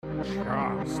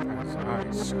Just as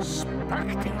I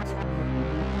suspected.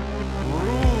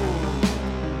 Root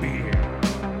beer.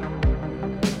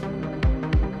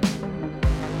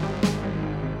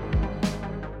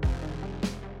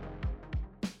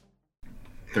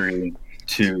 Three,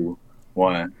 two,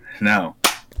 one. Now,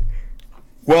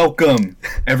 welcome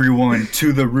everyone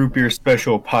to the Root Beer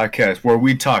Special podcast, where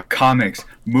we talk comics,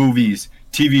 movies,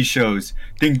 TV shows,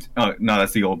 things. No,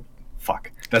 that's the old.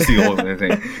 Fuck. That's the old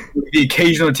thing. The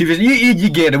occasional TV show. You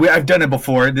get it. I've done it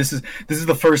before. This is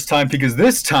the first time because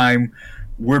this time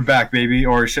we're back, baby.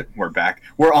 Or shit, we're back.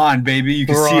 We're on, baby. You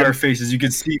can see our faces. You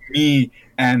can see me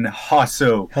and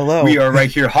Hasso. Hello. We are right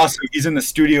here. Hasso, he's in the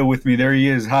studio with me. There he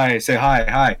is. Hi. Say hi.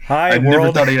 Hi. Hi, I world.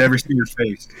 never thought I'd ever see your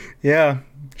face. Yeah.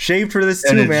 Shaved for this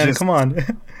And too, it's man. just- Come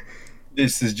on.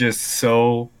 This is just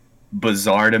so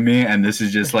bizarre to me, and this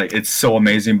is just like, it's so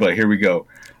amazing. But here we go.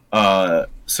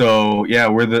 So yeah,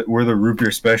 we're the Root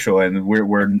Beer Special, and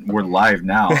we're live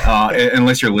now.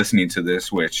 Unless you're listening to this,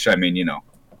 which I mean,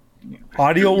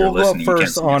 Audio you're will go up listening, you can't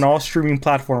first see on us. all streaming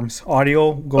platforms.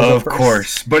 Audio goes up Of first.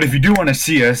 course. But if you do want to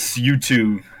see us,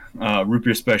 YouTube, Root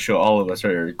Beer Special, all of us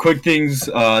right here. Quick things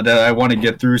that I want to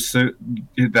get through.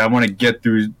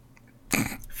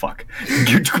 Fuck.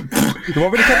 You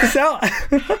want me to cut this out?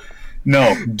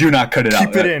 No, do not cut it out.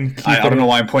 Keep it in. I don't know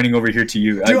why I'm pointing over here to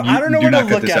you. Dude, I don't know what to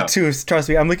look at out. too. Trust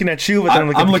me, I'm looking at you, but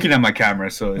then I'm looking at my camera,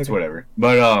 so it's whatever.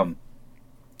 But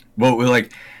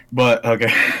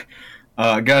okay.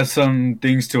 Got some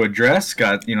things to address.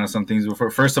 Got some things before.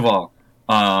 First of all,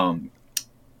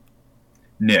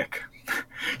 Nick.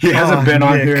 He hasn't been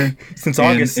on here since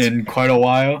August in quite a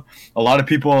while. A lot of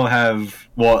people have.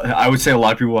 Well, I would say a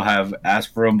lot of people have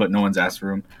asked for him, but no one's asked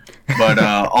for him. But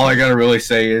all I gotta really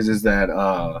say is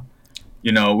that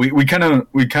we kind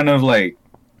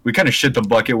of shit the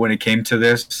bucket when it came to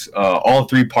this. All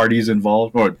three parties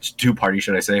involved, or two parties,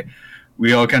 should I say?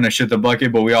 We all kind of shit the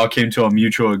bucket, but we all came to a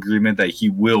mutual agreement that he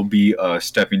will be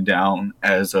stepping down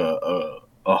as a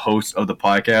host of the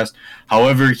podcast.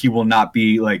 However, he will not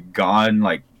be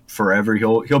gone forever.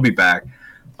 He'll be back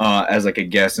as a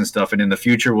guest and stuff, and in the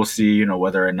future we'll see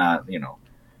whether or not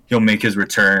he'll make his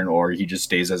return or he just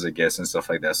stays as a guest and stuff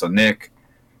like that. So Nick,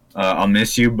 I'll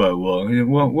miss you, but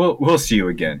we'll see you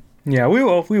again. Yeah, we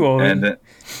will. And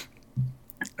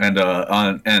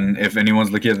if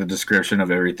anyone's looking at the description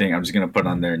of everything, I'm just gonna put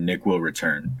on there, Nick will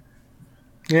return.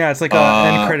 Yeah, it's like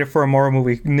an end credit for a Marvel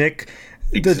movie. Nick,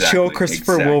 the chill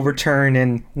Christopher will return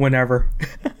in whenever.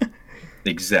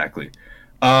 Exactly.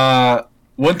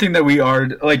 One thing that we are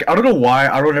I don't know why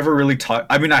I don't ever really talk.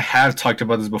 I mean, I have talked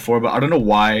about this before, but I don't know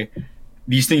why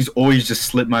these things always just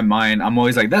slip my mind. I'm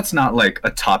always like, that's not a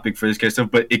topic for this kind of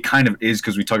stuff, but it kind of is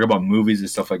because we talk about movies and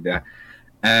stuff like that.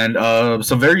 And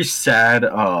some very sad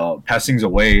passings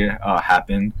away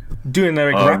happened. Doing that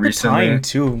rapid recently. time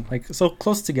too, so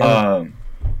close together.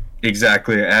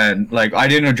 Exactly, and I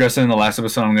didn't address it in the last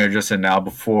episode. I'm going to address it now.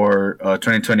 Before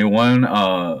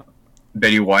 2021,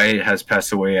 Betty White has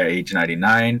passed away at age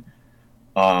 99.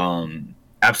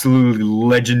 Absolutely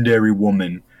legendary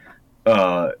woman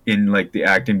in the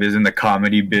acting business, in the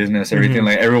comedy business, everything.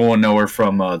 Mm-hmm. Everyone know her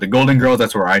from the Golden Girls.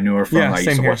 That's where I knew her from. Yeah, I used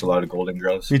to here. watch a lot of Golden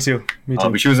Girls. Me too.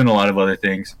 But she was in a lot of other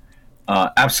things.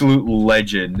 Absolute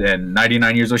legend, and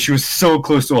 99 years old. She was so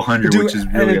close to 100, which is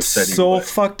really and it's upsetting. so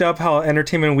fucked up how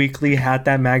Entertainment Weekly had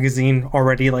that magazine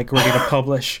already ready to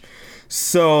publish.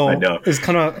 So I know. It's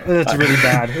really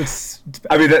bad.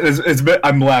 I mean,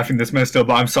 I'm laughing. That's messed up.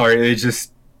 But I'm sorry. It's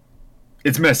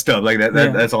messed up. That.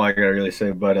 Yeah. That's all I gotta really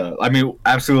say. But I mean,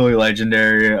 absolutely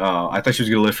legendary. I thought she was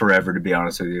gonna live forever, to be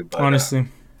honest with you. But, honestly,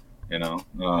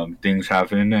 things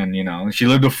happen, and she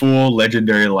lived a full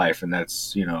legendary life, and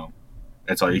that's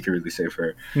that's all you can really say for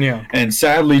her. Yeah. And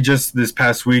sadly, just this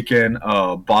past weekend,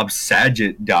 Bob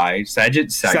Saget died.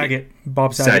 Saget.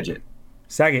 Bob Saget.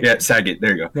 Saget. Yeah, Saget.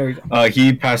 There you go.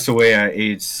 He passed away at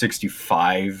age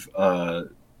 65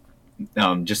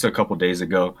 just a couple days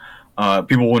ago.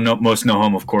 People will most know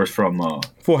him, of course, from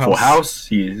Full House. Full House.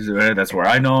 That's where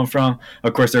I know him from.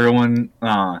 Of course, everyone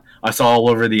I saw all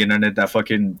over the internet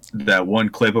that one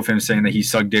clip of him saying that he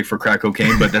sucked dick for crack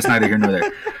cocaine, but that's neither here nor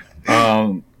there.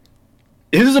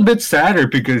 It is a bit sadder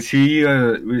because he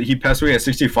passed away at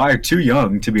 65, too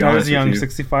young, to be honest. I was young, with you.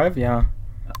 65, yeah.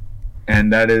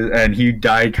 And he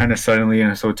died kind of suddenly in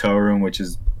his hotel room, which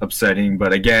is upsetting.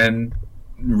 But again,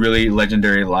 really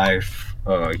legendary life.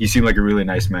 He seemed like a really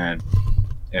nice man,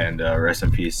 and rest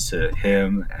in peace to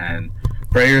him. And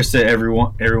prayers to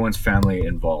everyone's family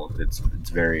involved. It's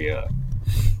very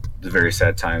a very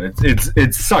sad time.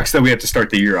 It sucks that we have to start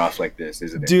the year off like this,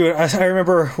 isn't it? Dude, I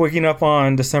remember waking up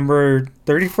on December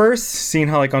 31st, seeing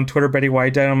how like on Twitter Betty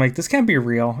White died. I'm like, this can't be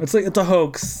real. It's like it's a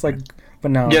hoax. Like,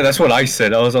 but no. Yeah, that's what I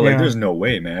said. I was like, there's no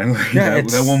way, man. Like, Yeah,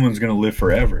 that woman's gonna live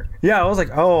forever. Yeah, I was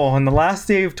like, oh, on the last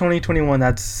day of 2021,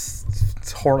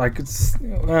 it's horrible. Like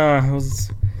it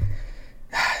was.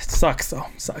 It sucks though.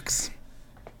 Sucks.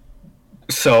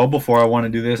 So before I want to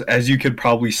do this, as you could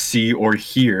probably see or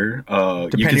hear,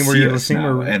 depending where you're listening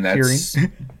or and hearing,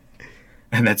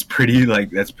 and that's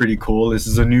pretty cool. This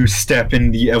is a new step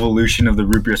in the evolution of the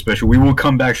root beer special. We will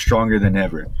come back stronger than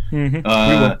ever.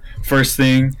 Mm-hmm. First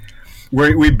thing,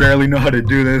 we barely know how to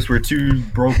do this. We're two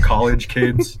broke college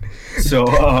kids, so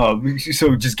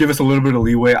just give us a little bit of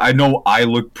leeway. I know I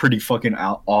look pretty fucking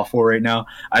awful right now.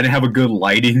 I didn't have a good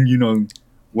lighting,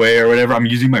 way or whatever. I'm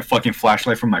using my fucking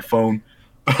flashlight from my phone.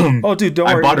 Oh, dude, don't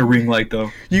worry. I bought a ring light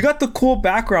though. You got the cool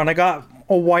background. I got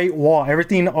a white wall.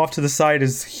 Everything off to the side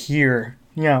is here.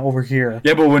 Yeah, over here.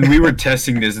 Yeah, but when we were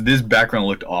testing this background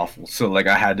looked awful. So like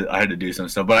I had to do some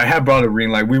stuff. But I have brought a ring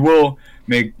light. We will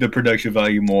make the production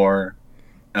value more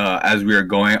as we are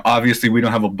going. Obviously, we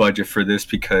don't have a budget for this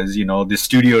because the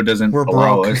studio doesn't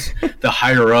allow us. The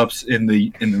higher ups in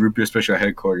the Root Beer Special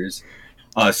headquarters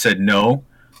said no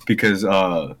because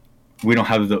we don't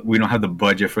have the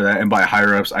budget for that, and by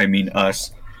higher ups I mean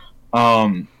us.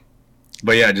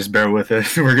 But yeah, just bear with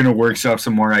us. We're gonna workshop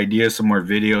some more ideas, some more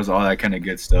videos, all that kind of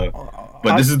good stuff.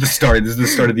 But this is the start. This is the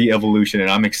start of the evolution,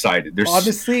 and I'm excited.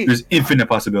 There's infinite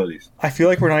possibilities. I feel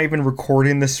like we're not even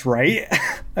recording this right.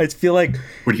 I feel like.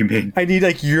 What do you mean? I need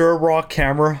like your raw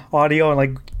camera audio and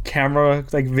like camera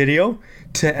like video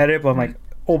to edit. But I'm like,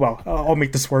 oh well, I'll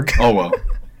make this work. Oh well.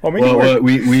 I'll make it work.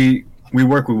 We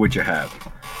work with what you have.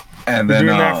 And We're then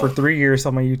doing that for 3 years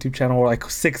on my YouTube channel, or like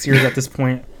 6 years at this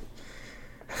point.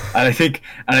 And I think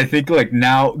like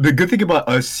now the good thing about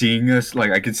us seeing us, like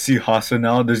I can see Hasa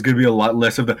now. There's gonna be a lot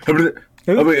less of the.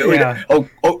 You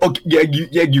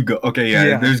go. Okay,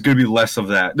 yeah. There's gonna be less of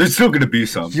that. There's still gonna be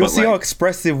some. You'll see how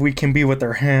expressive we can be with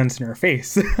our hands and our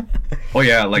face. Oh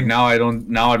yeah, like now I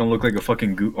don't look like a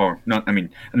fucking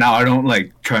now I don't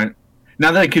like try.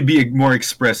 Now that I could be more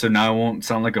expressive, now I won't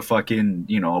sound like a fucking,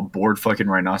 a bored fucking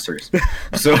rhinoceros.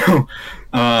 So,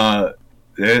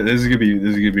 this is gonna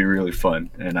be really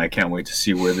fun, and I can't wait to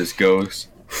see where this goes.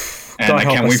 And I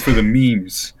can't wait for the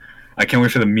memes. I can't wait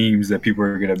for the memes that people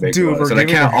are gonna make. Dude, and I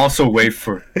can't also wait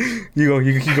for.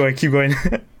 You keep going.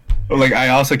 Like I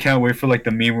also can't wait for like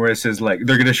the meme where it says like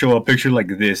they're gonna show a picture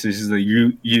like this. This is like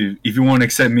you if you won't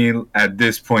accept me at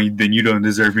this point, then you don't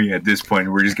deserve me at this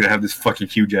point. We're just gonna have this fucking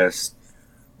huge ass.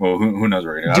 Well, who knows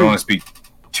right now? I don't want to speak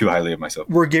too highly of myself.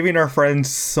 We're giving our friends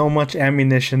so much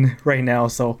ammunition right now,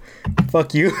 so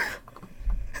fuck you.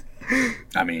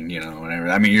 I mean, whatever.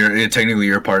 I mean, you're technically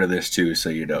you're part of this too, so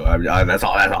that's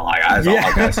all I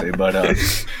gotta say. But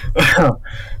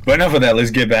but enough of that.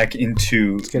 Let's get back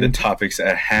into the topics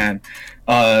at hand.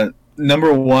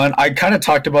 Number one, I kind of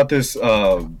talked about this.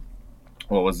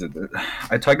 What was it?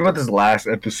 I talked about this last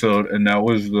episode, and that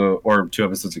was or 2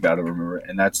 episodes ago, I don't remember.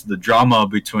 And that's the drama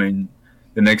between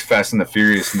the next Fast and the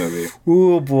Furious movie.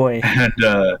 Oh boy! And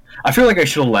I feel like I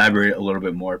should elaborate a little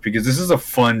bit more because this is a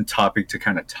fun topic to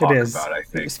kind of talk about. I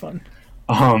think it is fun.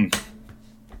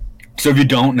 So if you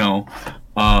don't know,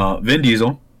 Vin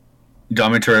Diesel,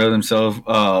 Dominic Toretto himself,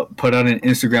 put out an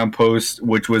Instagram post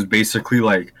which was basically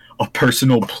like a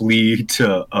personal plea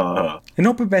to an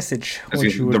open message.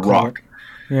 The Rock.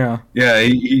 Yeah. Yeah,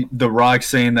 The Rock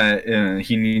saying that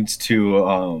he needs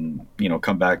to,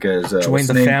 come back as join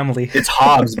the family. It's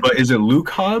Hobbs, but is it Luke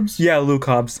Hobbs? Yeah, Luke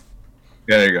Hobbs.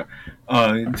 Yeah, there you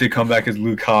go. To come back as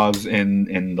Luke Hobbs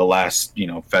in the last,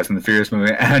 Fast and the Furious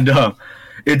movie, and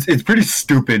it's pretty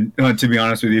stupid to be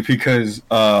honest with you because,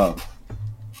 the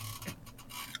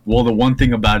one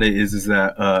thing about it is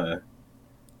that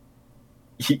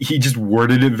he just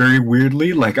worded it very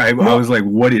weirdly. Like I was like,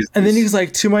 what is this? And then he's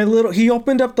like, he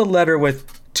opened up the letter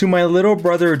with, to my little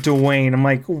brother Dwayne. I'm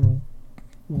like,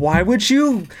 why would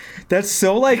you? That's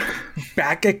so like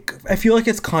I feel like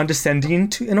it's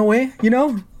condescending in a way,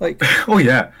 like. Oh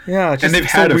yeah. Yeah. And they've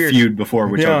had a feud before,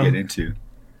 which I'll get into.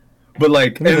 But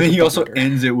like, and then he also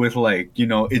ends it with like,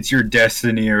 it's your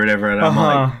destiny or whatever. And I'm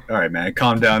like, all right, man,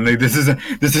 calm down. Like this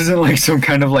isn't like some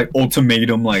kind of like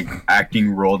ultimatum like acting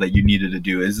role that you needed to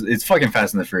do. It's fucking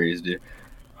Fast and the Furious, dude.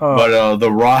 But The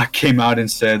Rock came out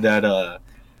and said that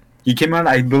he came out.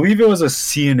 I believe it was a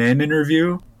CNN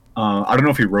interview. I don't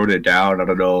know if he wrote it down. I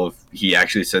don't know if he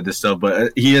actually said this stuff,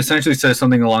 but he essentially said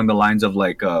something along the lines of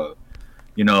like,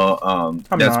 That's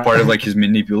not. part of like his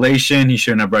manipulation. He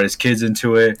shouldn't have brought his kids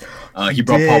into it. He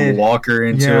brought did. Paul Walker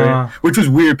into it, which was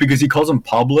weird because he calls him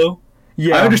Pablo.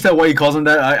 Yeah, I understand why he calls him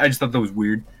that. I just thought that was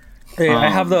weird. Hey, I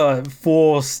have the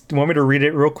full. You want me to read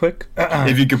it real quick?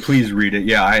 If you could please read it.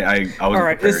 Yeah, I was. All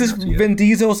right, this is Vin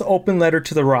Diesel's open letter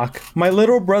to The Rock. My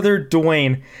little brother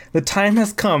Dwayne, the time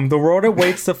has come. The world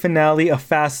awaits the finale of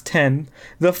Fast 10.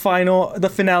 The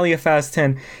finale of Fast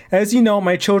 10. As you know,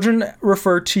 my children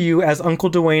refer to you as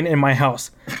Uncle Dwayne in my house.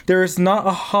 There is not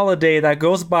a holiday that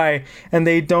goes by and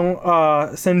they don't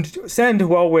send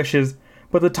well wishes.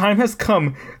 But the time has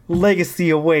come. Legacy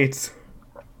awaits.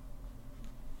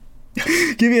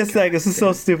 Give me a sec. This is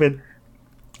so stupid.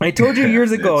 I told you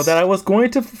years ago that I was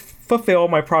going to fulfill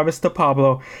my promise to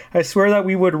Pablo. I swear that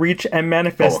we would reach and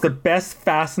manifest the best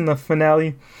fast in the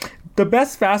finale. The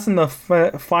best fast in the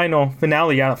final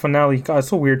finale. Yeah, finale. God, it's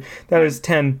so weird. That is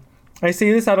 10. I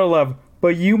say this out of love,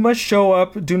 but you must show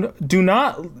up. Do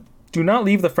not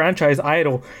leave the franchise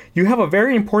idle. You have a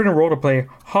very important role to play.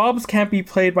 Hobbs can't be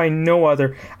played by no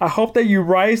other. I hope that you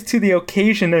rise to the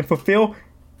occasion and fulfill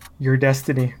your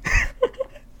destiny.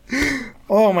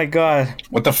 Oh my god.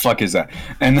 What the fuck is that?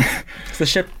 And it's the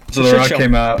ship. So The Rock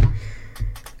came out.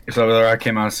 So The Rock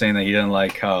came out saying that he didn't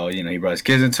like how, he brought his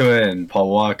kids into it and Paul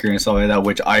Walker and stuff like that,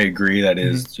 which I agree that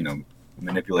is,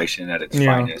 manipulation at its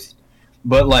finest.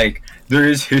 But like there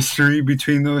is history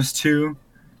between those two.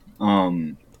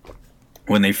 When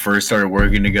they first started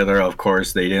working together, of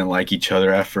course, they didn't like each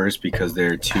other at first because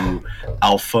they're two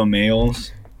alpha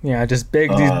males. Yeah, just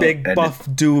these big buff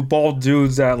bald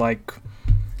dudes that like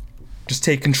just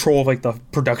take control of like the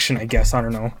production, I guess. I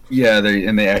don't know. Yeah,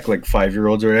 they act like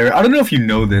 5-year-olds or whatever. I don't know if you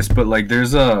know this, but like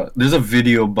there's a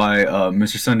video by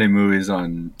Mr. Sunday Movies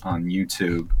on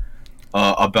YouTube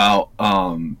about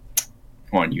on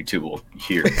YouTube well,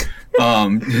 here.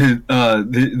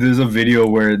 There's a video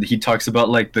where he talks about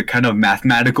like the kind of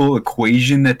mathematical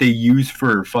equation that they use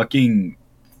for fucking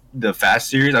the Fast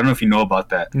series. I don't know if you know about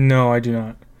that. No, I do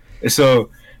not. So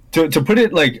to put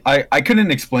it like I couldn't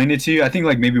explain it to you. I think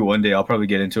like maybe one day I'll probably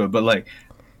get into it, but like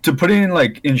to put it in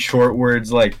like in short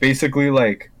words, like basically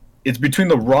like it's between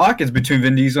The Rock, it's between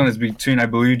Vin Diesel, and it's between I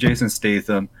believe Jason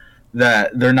Statham,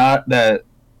 that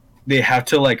they have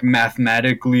to like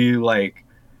mathematically like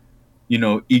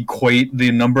equate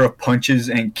the number of punches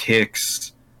and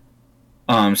kicks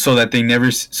so that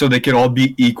they could all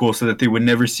be equal, so that they would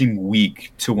never seem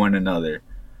weak to one another.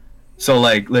 So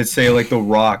like let's say like The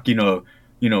Rock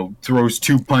throws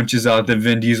 2 punches out, then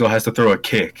Vin Diesel has to throw a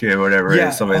kick or whatever,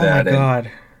 and stuff like that. Oh my god.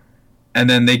 And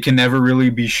then they can never really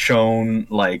be shown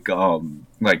like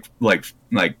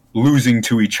losing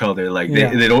to each other. Like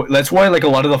they don't. That's why like a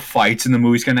lot of the fights in the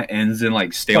movies kind of ends in like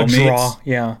stalemates. A draw,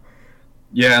 yeah.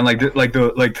 Yeah, and the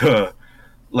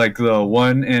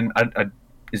one in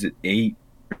is it 8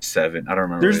 or 7? I don't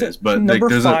remember. There's what it is, but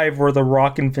number 5 where The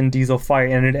Rock and Vin Diesel fight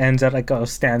and it ends at like a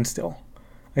standstill.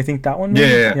 I think that one.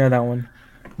 Yeah, that one.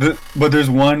 But there's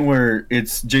one where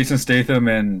it's Jason Statham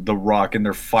and The Rock, and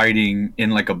they're fighting in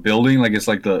like a building, like it's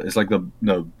like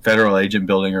the federal agent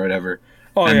building or whatever.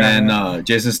 Then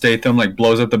Jason Statham like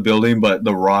blows up the building, but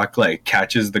The Rock like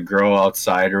catches the girl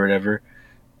outside or whatever.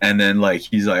 And then, like,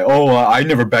 he's like, I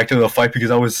never backed out of the fight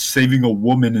because I was saving a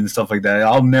woman and stuff like that.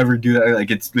 I'll never do that. Like,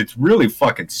 it's really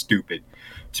fucking stupid,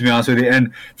 to be honest with you.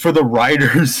 And for the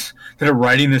writers that are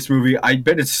writing this movie, I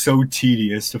bet it's so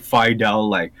tedious to find out,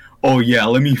 like,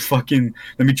 let me try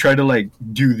to, like,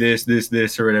 do this,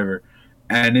 or whatever.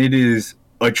 And it is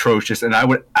atrocious. And I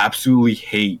would absolutely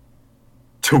hate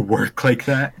to work like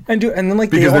that. And then,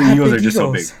 like, because their egos are just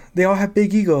so big. They all have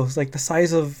big egos, like the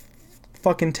size of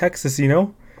fucking Texas,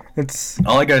 It's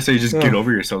all I gotta say is just get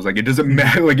over yourselves. Like, it doesn't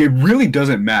matter. Like, it really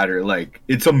doesn't matter. Like,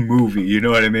 it's a movie. You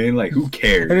know what I mean? Like, who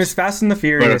cares? And it's Fast and the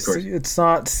Furious. It's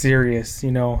not serious.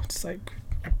 It's like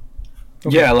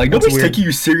like nobody's taking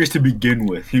you serious to begin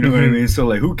with. You know what I mean? So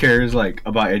like, who cares like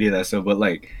about any of that stuff? But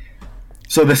like,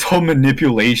 so this whole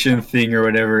manipulation thing or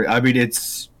whatever. I mean,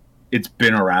 it's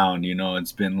been around.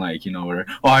 It's been like whatever.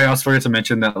 Oh, I also forgot to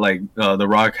mention that like The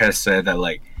Rock has said that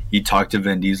like he talked to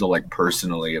Vin Diesel like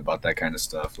personally about that kind of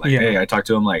stuff. Like, hey, I talked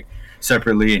to him like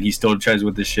separately, and he still tries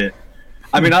with this shit.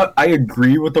 I mean, I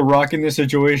agree with The Rock in this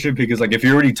situation because like if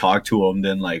you already talked to him,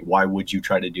 then like why would you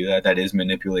try to do that? That is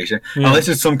manipulation, unless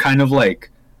it's some kind of like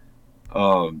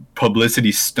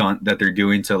publicity stunt that they're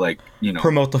doing to like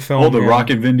promote the film. The Rock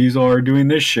and Vin Diesel are doing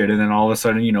this shit, and then all of a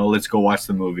sudden let's go watch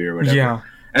the movie or whatever. Yeah,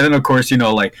 and then of course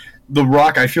like The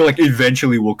Rock, I feel like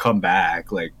eventually will come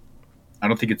back. Like, I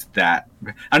don't think it's that.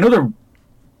 I know they're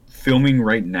filming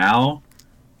right now,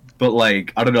 But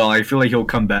like, I don't know. I feel like he'll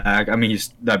come back. I mean,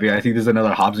 I think there's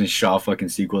another Hobbs and Shaw fucking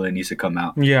sequel that needs to come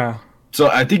out. Yeah. So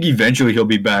I think eventually he'll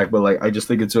be back. But like, I just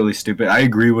think it's really stupid. I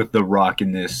agree with The Rock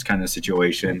in this kind of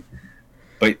situation.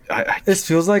 But it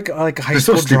feels like high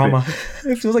so school drama.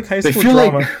 It feels like high school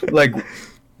drama. like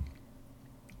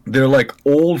they're like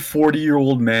old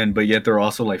 40-year-old men, but yet they're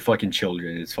also like fucking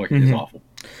children. It's fucking it's awful.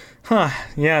 Huh?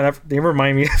 Yeah, they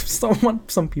remind me of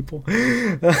some people.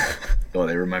 Oh,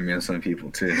 they remind me of some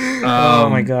people too. Oh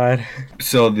my god!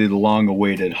 So the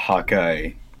long-awaited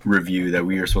Hawkeye review that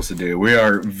we are supposed to do. We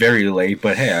are very late,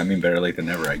 but hey, I mean, better late than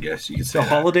never, I guess you could say. The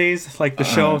holidays, like the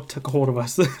show, took a hold of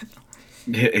us.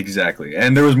 Yeah, exactly.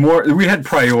 And there was more. We had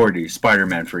priority.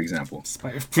 Spider-Man, for example.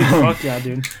 Fuck yeah,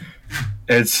 dude.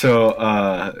 And so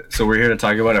we're here to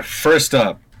talk about it. First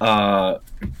up,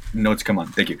 notes. Come on,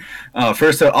 thank you.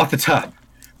 First up, off the top,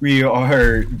 we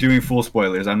are doing full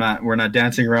spoilers. We're not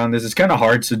dancing around this. It's kind of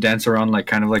hard to dance around like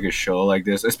kind of like a show like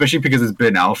this, especially because it's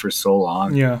been out for so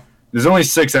long. Yeah. There's only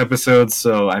 6 episodes,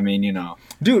 so I mean,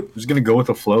 dude, I'm just gonna go with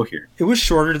the flow here. It was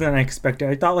shorter than I expected.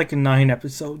 I thought like 9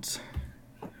 episodes.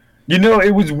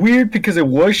 It was weird because it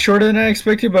was shorter than I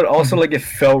expected, but also like it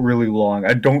felt really long.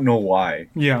 I don't know why.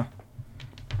 Yeah.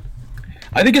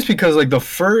 I think it's because like the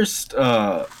first 2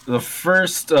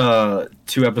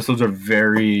 episodes are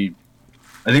very.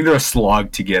 I think they're a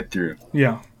slog to get through.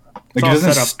 Yeah. Like it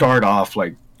doesn't start off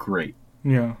like great.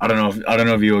 Yeah. I don't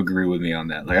know if you agree with me on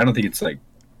that. Like I don't think it's like.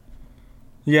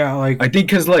 Yeah, like I think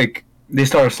because like they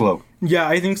start slow. Yeah,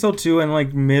 I think so too. And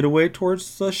like midway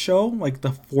towards the show, like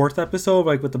the 4th episode,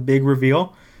 like with the big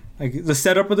reveal, like the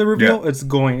setup of the reveal, it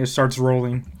starts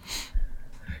rolling.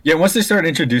 Yeah, once they start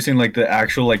introducing like the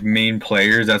actual like main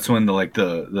players, that's when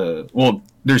well,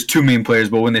 there's 2 main players,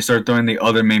 but when they start throwing the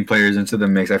other main players into the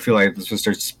mix, I feel like this will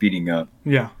start speeding up.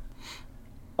 Yeah.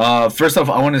 First off,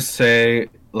 I want to say,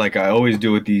 like I always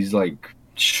do with these like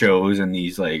shows and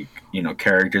these like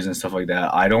characters and stuff like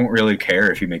that, I don't really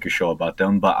care if you make a show about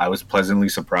them, but I was pleasantly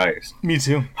surprised. Me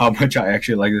too. How much I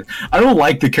actually like this. I don't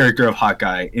like the character of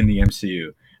Hawkeye in the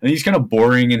MCU, and he's kind of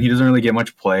boring and he doesn't really get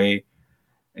much play,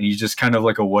 and he's just kind of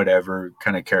like a whatever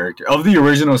kind of character. Of the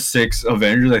original 6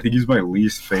 Avengers, I think he's my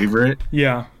least favorite.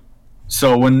 Yeah.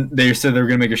 So when they said they were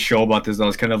gonna make a show about this, I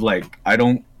was kind of like, I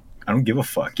don't give a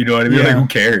fuck. You know what I mean? Yeah. Like, who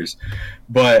cares?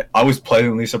 But I was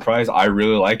pleasantly surprised. I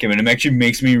really like him, and it actually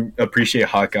makes me appreciate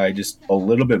Hawkeye just a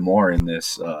little bit more in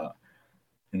this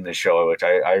show, which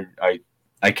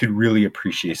I could really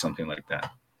appreciate something like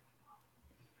that.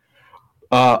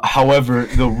 However,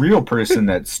 the real person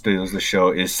that steals the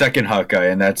show is second Hawkeye,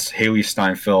 and that's Hailee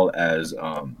Steinfeld as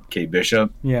Kate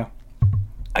Bishop. Yeah.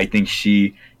 I think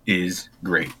she is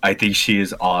great. I think she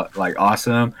is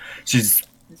awesome.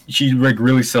 She like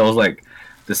really sells like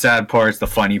the sad parts, the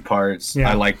funny parts. Yeah.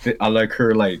 I like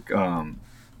her like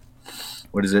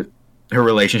what is it? Her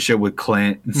relationship with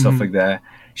Clint and stuff like that.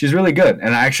 She's really good,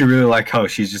 and I actually really like how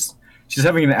she's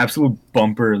having an absolute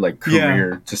bumper like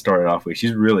career to start it off with.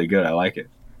 She's really good. I like it.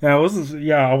 Yeah,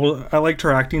 I liked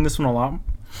her acting this one a lot,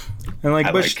 and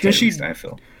like, but she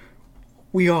Steinfeld.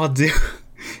 We all do,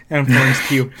 and Florence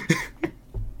Pugh.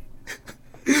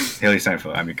 Hailee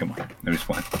Steinfeld. I mean, come on. I'm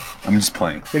just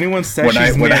playing. If anyone says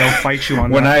she's mad, I'll fight you on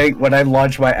that. When I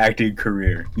launch my acting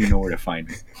career, you know where to find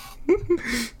me.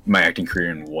 My acting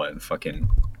career in what? Fucking,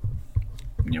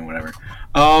 whatever.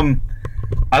 I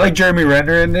like Jeremy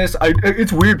Renner in this.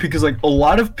 It's weird because like a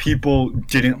lot of people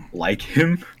didn't like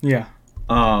him. Yeah.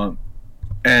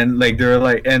 And like they're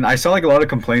like, and I saw like a lot of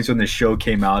complaints when the show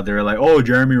came out. They were like, "Oh,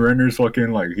 Jeremy Renner's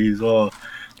fucking like he's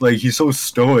so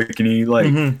stoic and he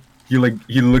like." He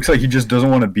looks like he just doesn't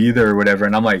want to be there or whatever,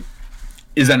 and I'm like,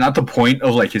 is that not the point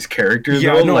of like his character?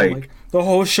 Yeah, though? no, like the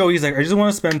whole show, he's like, I just want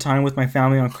to spend time with my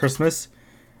family on Christmas,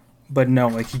 but no,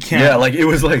 like he can't. Yeah, like it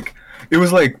was like he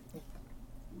was like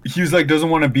doesn't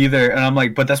want to be there, and I'm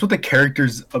like, but that's what the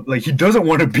character's like. He doesn't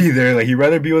want to be there. Like he'd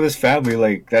rather be with his family.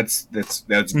 Like that's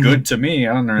good to me.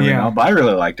 I don't really know, but I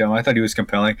really liked him. I thought he was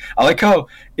compelling. I like how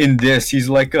in this he's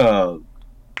like a.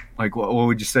 Like what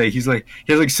would you say? He has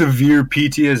like severe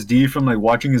PTSD from like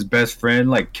watching his best friend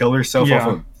like kill herself off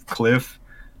a cliff.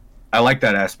 I like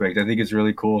that aspect. I think it's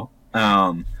really cool.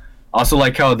 Also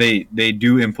like how they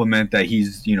do implement that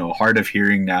he's hard of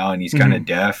hearing now and he's kind of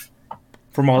deaf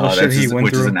from all the shit he went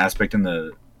which through. is an aspect in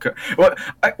the. What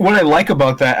I like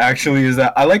about that actually is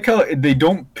that I like how they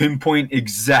don't pinpoint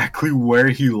exactly where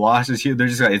he lost his hearing. They're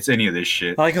just like, it's any of this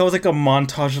shit. I like how it was like a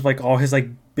montage of like all his like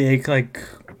big like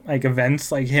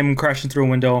events, like him crashing through a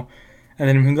window, and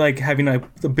then him like having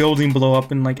like the building blow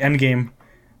up in like Endgame,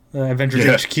 Avengers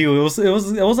HQ. It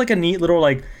was like a neat little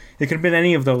like it could have been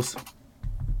any of those.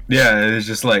 Yeah,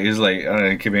 it's like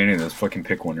it could be anything. Let's fucking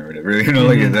pick one or whatever. You know,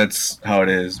 like that's how it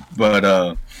is.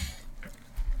 But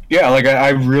yeah, like I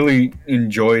really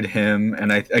enjoyed him,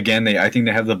 and I think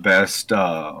they have the best.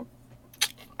 I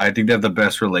think they have the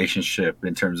best relationship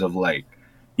in terms of like,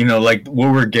 you know, like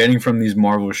what we're getting from these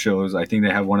Marvel shows. I think they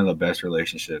have one of the best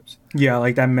relationships. Yeah,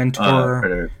 like that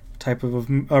mentor type of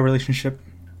a relationship.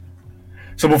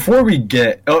 So before we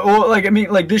get, well, like I mean,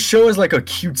 like this show is like a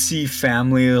cutesy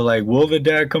family, like will the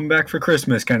dad come back for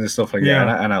Christmas kind of stuff like that,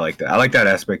 and I like that. I like that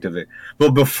aspect of it.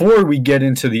 But before we get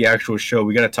into the actual show,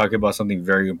 we got to talk about something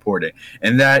very important,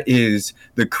 and that is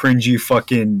the cringy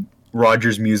fucking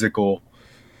Rogers musical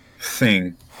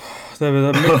thing.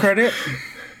 The mid-credit?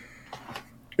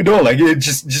 No, like it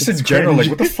just in general, cringe.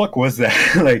 like what the fuck was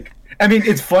that? Like, I mean,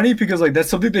 it's funny because like that's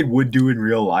something they would do in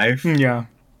real life. Yeah.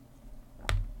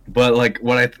 But like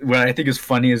what I think is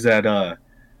funny is that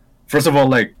first of all,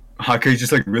 like Hawkeye's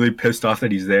just like really pissed off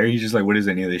that he's there. He's just like, what is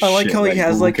any of this shit? I like how he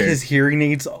has like his hearing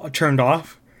aids turned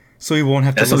off, so he won't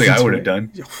have to. That's listen something I to would it.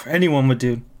 have done. Anyone would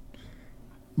do.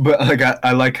 But like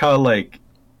I like how like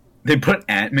they put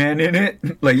Ant-Man in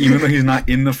it, like even though he's not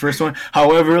in the first one.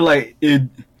 However, like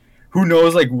who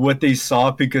knows like what they saw,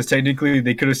 because technically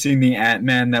they could have seen the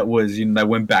Ant-Man that was, you know, that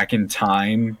went back in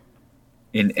time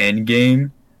in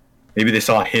Endgame. Maybe they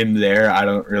saw him there. I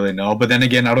don't really know. But then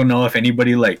again, I don't know if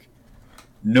anybody like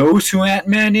knows who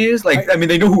Ant-Man is. Like, I mean,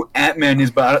 they know who Ant-Man is,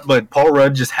 but Paul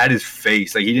Rudd just had his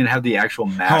face. Like, he didn't have the actual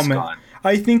mask on.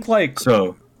 I think like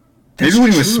so. Maybe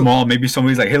when he was small, maybe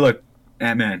somebody's like, "Hey, look,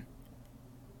 Ant-Man."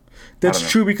 That's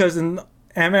true, because in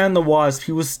Ant-Man and the Wasp,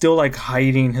 he was still like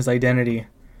hiding his identity.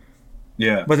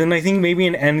 Yeah. But then I think maybe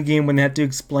in Endgame, when they had to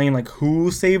explain like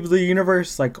who saved the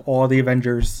universe, like all the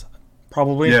Avengers,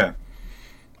 probably. Yeah.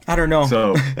 I don't know.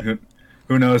 So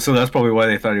who knows? So that's probably why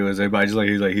they thought he was there. But I just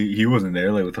like he wasn't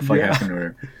there. Like, what the fuck happened to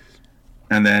her?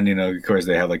 And then, you know, of course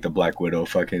they have like the Black Widow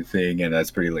fucking thing, and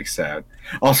that's pretty like sad.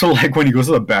 Also, like when he goes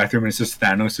to the bathroom and it's just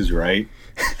Thanos is right.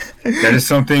 That is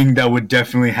something that would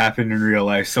definitely happen in real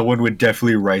life. Someone would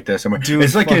definitely write that somewhere. Dude,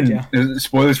 it's like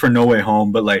spoilers for No Way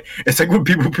Home, but like it's like when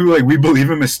people like, we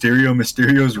believe in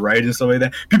Mysterio's right and stuff like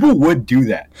that. People would do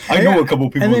that. I know a couple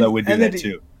people that would do that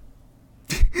too.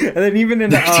 And then even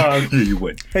in you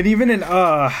would. And even in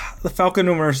the Falcon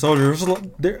and Winter Soldier,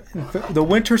 the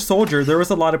Winter Soldier, there was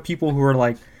a lot of people who were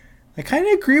like, I kind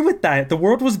of agree with that. The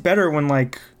world was better when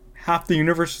like half the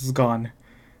universe was gone.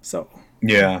 So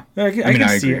yeah, I can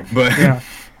see agree, it. But yeah.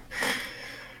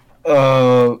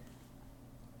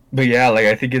 But yeah, like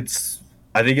I think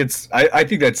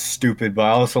that's stupid. But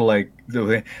I also like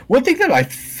one thing that I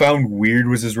found weird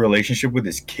was his relationship with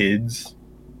his kids.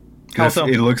 Also,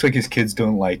 it looks like his kids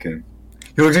don't like him.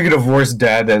 He looks like a divorced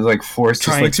dad that's like forced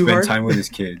to like spend time with his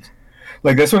kids.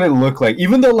 Like that's what it looked like.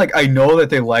 Even though like I know that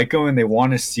they like him and they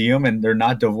want to see him and they're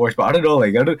not divorced, but I don't know.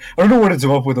 Like I don't know what it's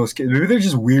up with those kids. Maybe they're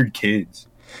just weird kids.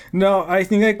 No, I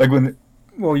think like when.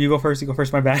 Well, you go first.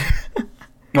 My bad.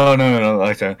 No.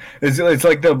 Like that. It's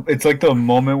like the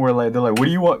moment where like they're like, what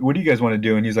do you want? What do you guys want to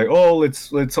do? And he's like, oh,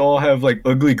 let's all have like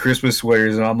ugly Christmas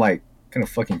sweaters. And I'm like, what kind of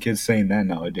fucking kids saying that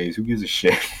nowadays? Who gives a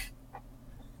shit?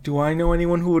 Do I know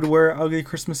anyone who would wear ugly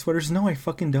Christmas sweaters? No, I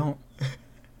fucking don't.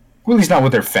 Well, at least not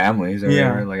with their families. Or yeah.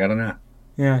 Whatever. Like, I don't know.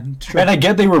 Yeah. True. And I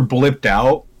get they were blipped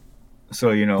out. So,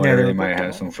 you know, like, they might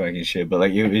have some fucking shit. But,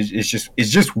 like, it's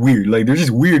just weird. Like, they're just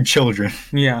weird children.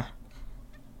 Yeah.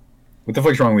 What the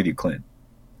fuck's wrong with you, Clint?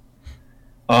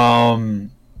 But,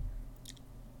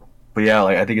 yeah,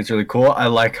 like, I think it's really cool. I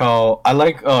like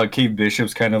Kate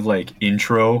Bishop's kind of, like,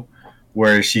 intro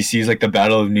where she sees, like, the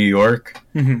Battle of New York.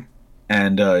 Mm-hmm.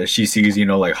 And she sees, you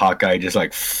know, like Hawkeye just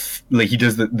like he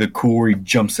does the cool where he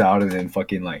jumps out and then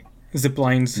fucking like zip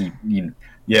lines, or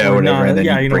whatever, not, and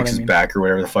then he breaks his back or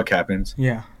whatever the fuck happens.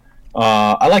 Yeah,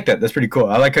 I like that. That's pretty cool.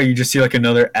 I like how you just see like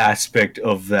another aspect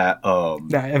of that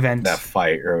event, that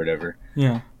fight or whatever.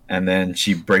 Yeah, and then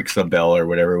she breaks the bell or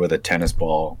whatever with a tennis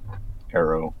ball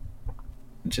arrow,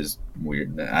 which is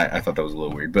weird. I thought that was a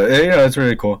little weird, but yeah, that's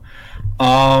really cool.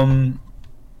 But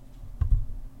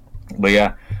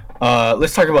yeah.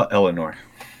 Let's talk about Eleanor.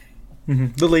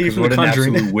 Mm-hmm. The lady from The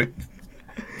Conjuring.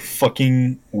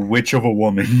 Fucking witch of a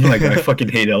woman. Like, I fucking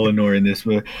hate Eleanor in this.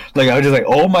 But, like, I was just like,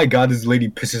 oh my god, this lady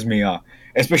pisses me off.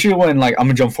 Especially when, like, I'm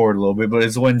gonna jump forward a little bit, but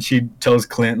it's when she tells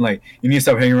Clint, like, you need to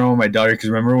stop hanging around with my daughter, because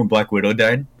remember when Black Widow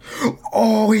died?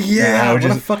 Oh, yeah. What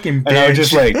a fucking bitch. And I was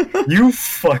just like, you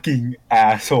fucking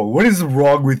asshole. What is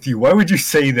wrong with you? Why would you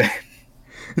say that?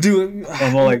 Dude,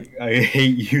 I'm all like, I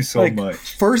hate you so much.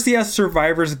 First he has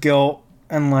survivor's guilt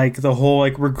and like the whole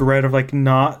like regret of like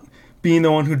not being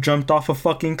the one who jumped off a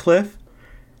fucking cliff,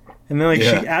 and then like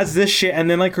Yeah. she adds this shit, and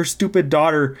then like her stupid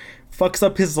daughter fucks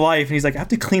up his life, and he's like, I have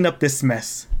to clean up this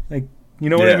mess. Like, you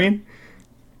know what I Yeah. mean?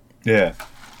 Yeah.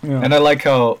 Yeah. And I like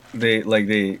how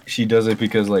she does it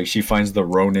because like she finds the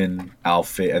Ronin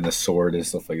outfit and the sword and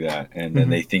stuff like that, and then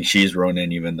they think she's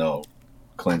Ronin even though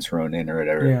Clint's Ronin or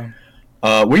whatever.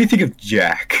 Yeah. What do you think of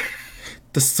Jack?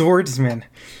 The swordsman.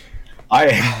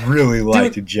 I really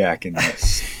liked Jack in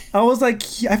this. I was like,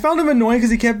 I found him annoying because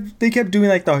they kept doing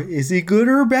like is he good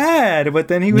or bad? But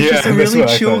then he was just a that's really what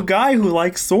I chill thought. guy who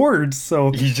likes swords.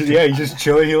 So He's just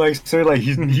chilling. He likes sword. Like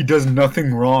he does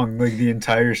nothing wrong like the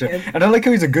entire show. And I like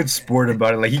how he's a good sport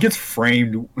about it. Like he gets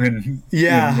framed in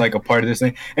like a part of this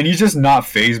thing, and he's just not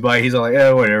phased by it. He's like,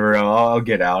 whatever, I'll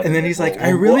get out. And then he's like,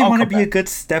 I really want to be a good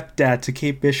stepdad to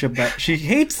Kate Bishop, but she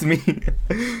hates me.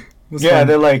 Yeah,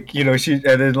 they're like,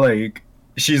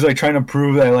 she's like trying to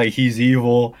prove that like he's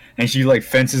evil, and she like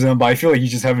fences him, but I feel like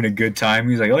he's just having a good time.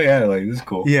 He's like, oh yeah, like this is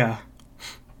cool. Yeah.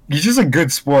 He's just a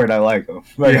good sport. I like him.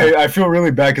 Like Yeah. I feel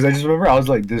really bad because I just remember I was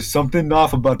like, there's something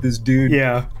off about this dude.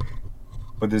 Yeah.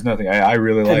 But there's nothing. I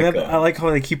really like. And then I like how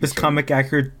they keep his comic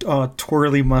accurate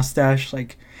twirly mustache,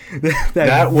 like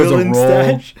that was a villain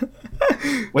role. stash.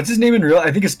 What's his name in real?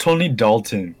 I think it's Tony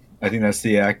Dalton. I think that's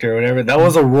the actor or whatever. That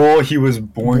was a role he was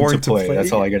born to play.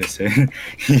 That's all I gotta say.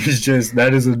 That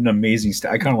is an amazing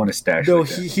I kind of want to stash. No, like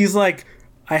that. he's like,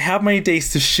 I have my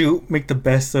days to shoot, make the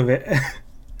best of it.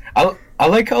 I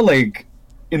like how like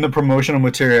in the promotional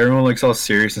material everyone looks all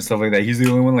serious and stuff like that. He's the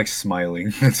only one like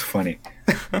smiling. That's funny.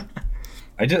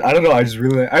 I don't know. I just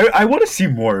really I want to see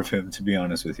more of him, to be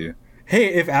honest with you.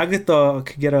 Hey, if Agatha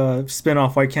could get a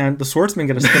spin-off, why can't the Swordsman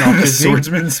get a spin-off? The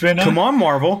Swordsman spin-off? Come on,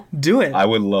 Marvel. Do it. I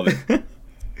would love it.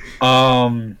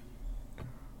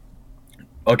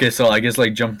 Okay, so I guess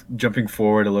like jumping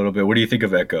forward a little bit, what do you think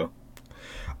of Echo?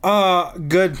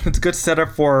 Good. It's a good setup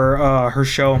for her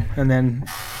show, and then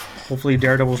hopefully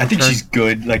Daredevil's I think return. she's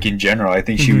good, like in general. I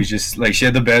think she was just like she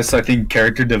had the best, I think,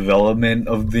 character development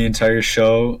of the entire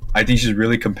show. I think she's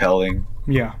really compelling.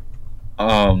 Yeah.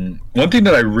 One thing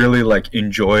that I really like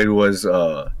enjoyed was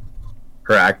her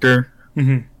actor.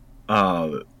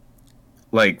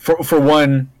 Like for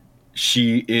one,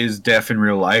 she is deaf in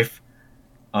real life,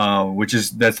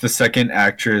 that's the second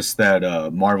actress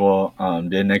that Marvel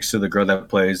did next to the girl that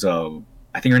plays.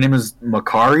 I think her name is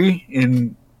Makari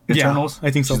in Eternals. Yeah,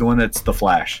 I think so. She's the one that's the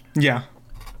Flash. Yeah.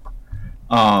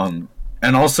 And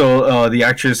also the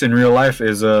actress in real life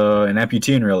is an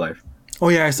amputee in real life. Oh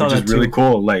yeah, I saw which that is really too.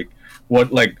 cool. Like what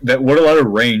a lot of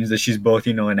range that she's both,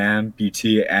 an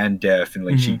amputee and deaf, and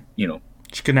like she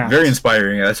can act. very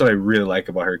inspiring. That's what I really like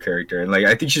about her character, and like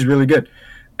I think she's really good.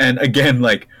 And again,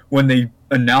 like when they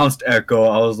announced Echo,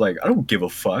 I was like, I don't give a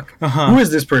fuck. Who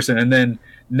is this person? And then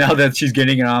now that she's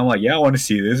getting it, I'm like, yeah, I want to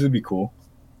see this. This would be cool,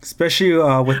 especially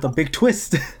with the big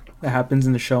twist that happens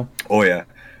in the show. Oh yeah.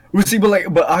 We'll see, but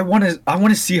I want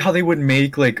to see how they would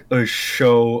make like a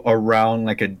show around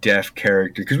like a deaf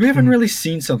character, because we haven't really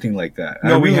seen something like that.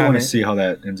 No, I we really want haven't. to see how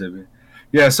that ends up.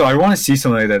 Yeah, so I want to see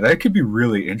something like that. That could be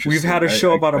really interesting. We've had a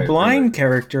show about a blind really-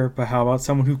 character, but how about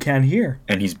someone who can hear?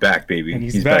 and he's back, baby. And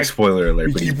he's He's back. back. Spoiler alert,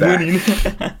 We but he's keep back. winning.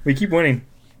 We keep winning,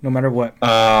 no matter what.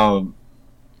 Shout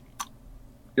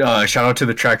out to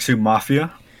the Tracksuit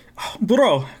Mafia.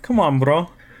 Bro, come on, bro.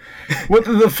 What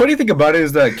the funny thing about it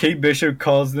is that Kate Bishop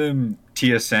calls them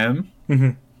TSM,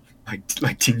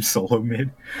 like Team Solo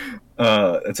Mid.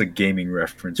 That's a gaming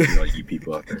reference for all you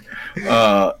people out there.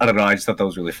 I don't know. I just thought that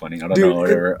was really funny. I don't know.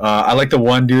 Whatever. I like the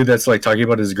one dude that's like talking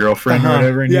about his girlfriend or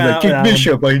whatever, and he's like, Kate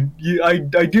Bishop,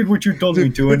 I did what you told me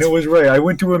to, and it was right. I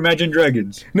went to Imagine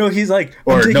Dragons. No, he's like,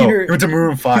 Or he no, he went to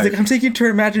Maroon 5. He's like, I'm taking you to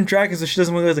Imagine Dragons, so she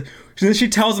doesn't want to go. Then she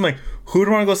tells him like, who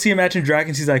do want to go see Imagine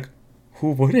Dragons? He's like,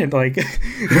 who wouldn't? Like, you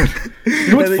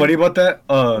know what's funny about that?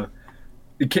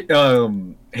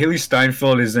 Hailee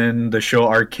Steinfeld is in the show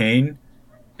Arcane.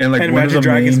 And like and one Imagine of the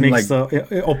Dragons main, makes like,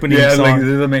 the opening yeah, song. like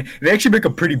they're the main. They actually make a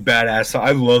pretty badass song.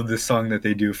 I love this song that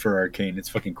they do for Arcane. It's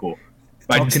fucking cool.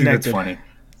 I all just think it's connected. funny.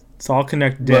 It's all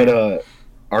connected. But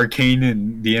Arcane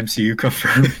and the MCU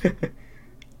confirmed.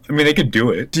 I mean, they could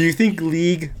do it. Do you think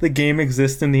League, the game,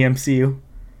 exists in the MCU?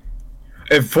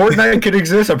 If Fortnite could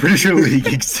exist, I'm pretty sure League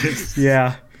exists.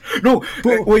 Yeah. No,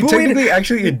 But wait. Technically,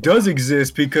 actually, it does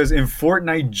exist because in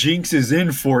Fortnite, Jinx is in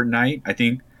Fortnite, I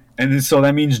think. And then, so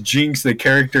that means Jinx, the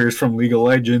character, is from League of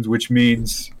Legends, which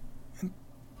means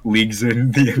League's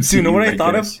in the MCU. Do you know what I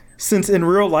thought guess. of? Since in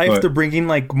real life What? they're bringing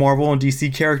like Marvel and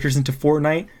DC characters into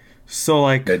Fortnite, so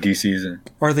like, That DC is in.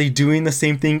 are they doing the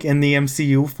same thing in the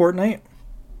MCU Fortnite?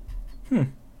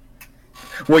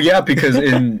 Well, yeah, because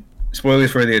in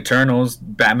spoilers for the Eternals,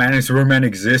 Batman and Superman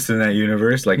exist in that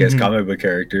universe, like as comic book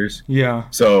characters. Yeah.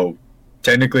 So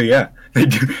Technically, yeah, they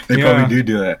do. They Yeah. probably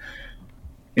do that.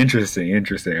 Interesting. I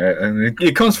mean,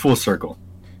 it comes full circle.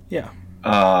 Yeah.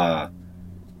 I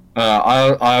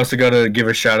also gotta give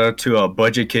a shout out to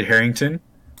Budget Kid Harrington,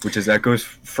 which is Echo's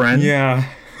friend. Yeah.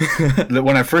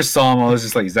 When I first saw him, I was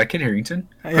just like, "Is that Kid Harrington?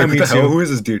 Yeah, Like, me what the hell? too. Who is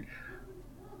this dude?"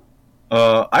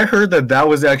 I heard that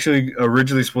was actually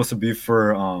originally supposed to be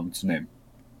for what's his name,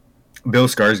 Bill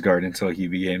Skarsgård, until he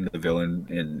became the villain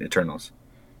in Eternals.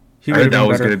 He I would heard have that been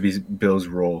was better. gonna be Bill's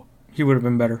role. He would have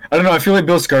been better. I don't know. I feel like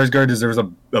Bill Skarsgård deserves a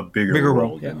bigger Bigger role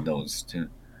role, than yeah. those two.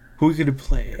 Who could have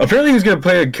played? Apparently, he was gonna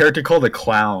play a character called the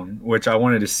Clown, which I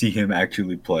wanted to see him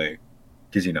actually play,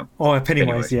 because Oh, Pennywise,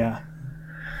 Pennywise. yeah.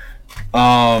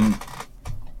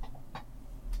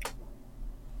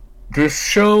 This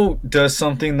show does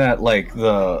something that like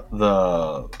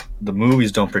the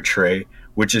movies don't portray,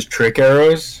 which is trick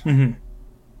arrows. Mm-hmm.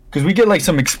 Because we get like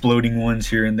some exploding ones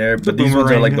here and there, The but these ones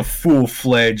are like boomerang. the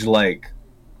full-fledged like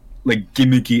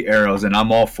gimmicky arrows, and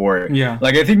I'm all for it. Yeah.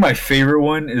 Like I think my favorite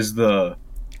one is the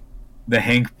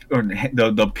Hank or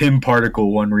the Pym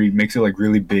particle one where he makes it like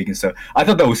really big and stuff. I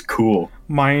thought that was cool.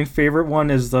 My favorite one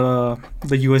is the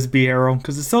USB arrow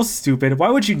because it's so stupid. Why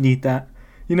would you need that?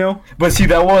 You know? But see,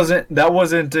 that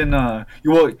wasn't in well,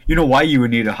 you know why you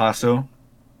would need a Hasso?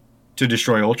 To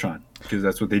destroy Ultron, because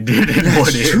that's what they did in What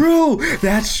That's If. true.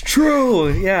 That's true.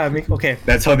 Yeah. Okay.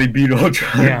 That's how they beat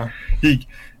Ultron. Yeah.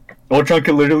 Ultron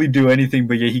could literally do anything,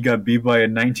 but yet he got beat by a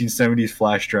 1970s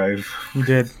flash drive. You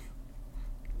did.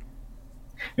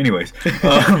 Anyways,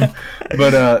 yeah,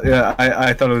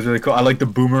 I thought it was really cool. I like the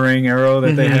boomerang arrow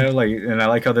that they Mhm. have, like, and I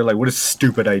like how they're like, "What a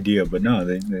stupid idea," but no,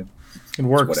 they It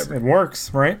works. whatever. It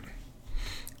works, right?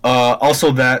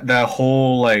 Also that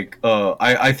whole like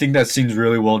I think that scene's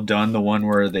really well done. The one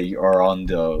where they are on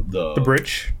The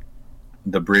bridge.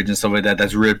 the bridge and stuff like that.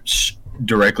 That's ripped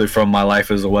directly from My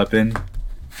Life as a Weapon.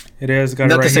 It is. Got it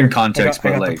Not right the same here. context, I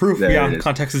got but, the like, proof. there Yeah, it is.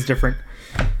 context is different.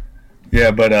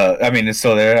 Yeah, but I mean, it's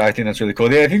still there. I think that's really cool.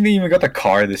 I think they even got the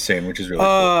car the same, which is really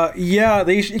cool. Yeah,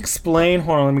 they explain.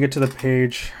 Hold on, let me get to the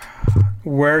page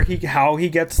where how he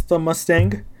gets the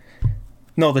Mustang.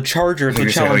 No, the Charger. It's I a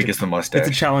was gonna say how Challenger. he gets the mustache. It's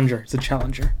a Challenger. It's a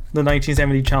Challenger. The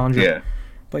 1970 Challenger. Yeah.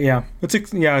 But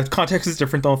yeah, context is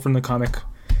different though from the comic.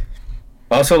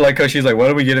 I also like how she's like, "Why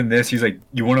do we get in this?" He's like,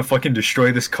 "You want to fucking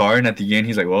destroy this car?" And at the end,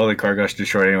 he's like, "Well, the car got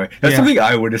destroyed anyway." That's Yeah. something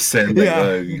I would have said. Like,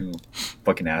 Yeah.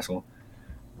 fucking asshole.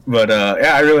 But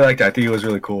yeah, I really liked that. I think it was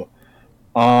really cool.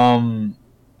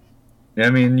 Yeah, I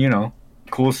mean,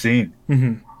 cool scene.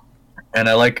 Mm-hmm.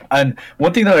 And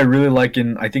one thing that I really like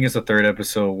I think it's the third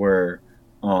episode where,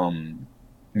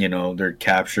 they're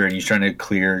captured and he's trying to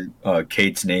clear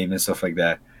Kate's name and stuff like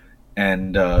that.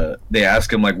 And they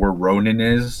ask him like where Ronan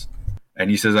is, and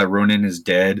he says that Ronan is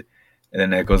dead. And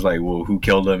then Echo's like, "Well, who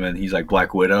killed him?" And he's like,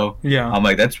 "Black Widow." Yeah. I'm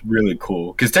like, that's really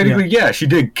cool because technically, yeah, she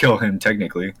did kill him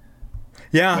technically.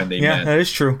 Yeah. when they Yeah, met. that is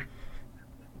true.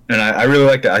 And I really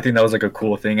like that. I think that was like a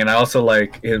cool thing. And I also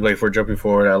like if we're jumping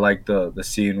forward, I like the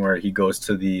scene where he goes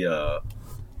to the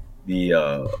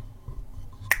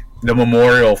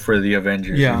memorial for the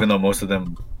Avengers, Yeah. even though most of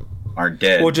them aren't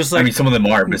dead. Well, just I like- mean, some of them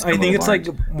are, but some I of think them it's aren't.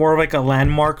 like more of like a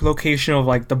landmark location of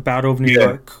like the Battle of New Yeah.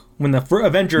 York when the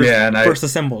Avengers Yeah, and first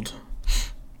assembled.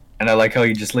 And I like how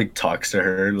he just like talks to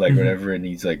her, like Mhm. whatever, and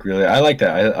he's like really. I like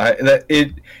that. That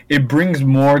it brings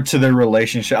more to their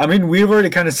relationship. I mean, we've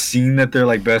already kind of seen that they're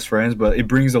like best friends, but it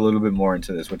brings a little bit more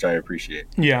into this, which I appreciate.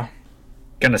 Yeah.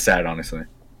 Kind of sad, honestly.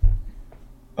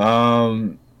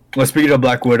 Well, speaking of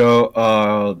Black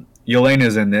Widow,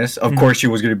 Yelena's in this. Of Mhm. course, she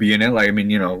was going to be in it. Like, I mean,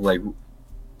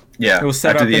 yeah. It was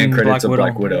set after up the in end credits Black of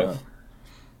Black Widow.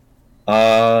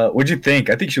 Widow. What'd you think?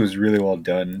 I think she was really well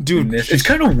done. Dude, in this. It's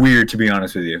kind of weird, to be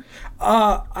honest with you.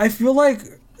 I feel like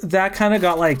that kind of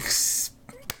got like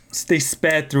they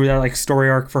sped through that like story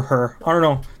arc for her. I don't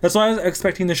know. That's why I was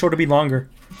expecting the show to be longer.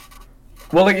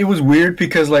 Well, like, it was weird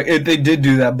because like they did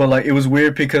do that, but like it was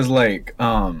weird because like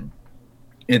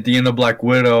at the end of Black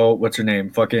Widow, what's her name?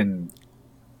 Fucking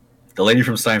the lady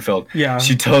from Steinfeld. Yeah.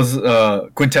 She tells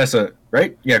Quintessa,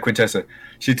 right? Yeah, Quintessa.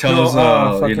 She tells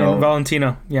fucking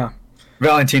Valentina. Yeah,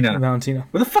 Valentina. Valentina.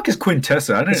 Where the fuck is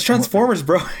Quintessa? I don't. It's Transformers,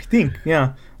 bro. I think.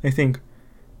 Yeah, I think.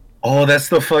 Oh, that's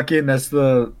the.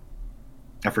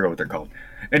 I forgot what they're called.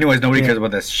 Anyways, nobody cares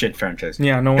about that shit franchise.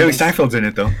 Yeah, no one. Haley does. Steinfeld's in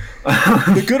it though.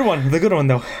 The good one. The good one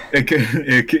though.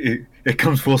 It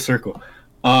comes full circle.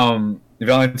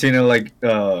 Valentina, like,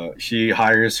 she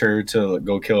hires her to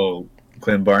go kill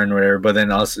Clint Barton or whatever, but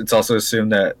then it's also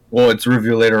assumed that, well, it's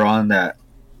revealed later on that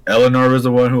Eleanor was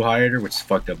the one who hired her, which is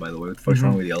fucked up, by the way. What the fuck's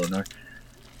wrong with Eleanor?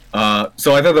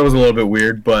 So I thought that was a little bit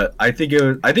weird, but I think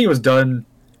it was done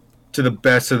to the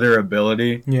best of their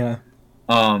ability. Yeah.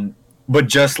 But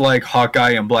just like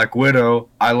Hawkeye and Black Widow,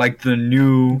 I like the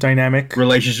new Dynamic.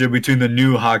 relationship between the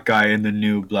new Hawkeye and the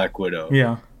new Black Widow.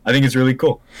 Yeah. I think it's really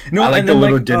cool. No, I like and the then,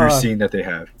 little like, dinner scene that they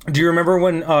have. Do you remember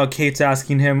when Kate's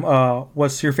asking him,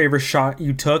 what's your favorite shot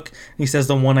you took? And he says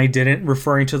the one I didn't,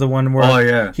 referring to the one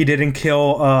where he didn't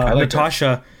kill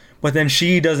Natasha, but then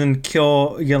she doesn't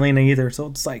kill Yelena either. So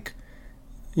it's like,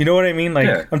 you know what I mean?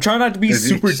 Like, I'm trying not to be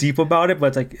super deep about it, but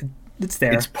it's like, it's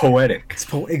there. It's poetic.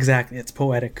 Exactly, it's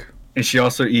poetic. And she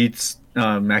also eats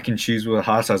mac and cheese with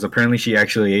hot sauce. Apparently, she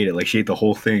actually ate it. Like, she ate the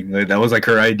whole thing. Like, that was like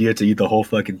her idea to eat the whole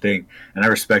fucking thing. And I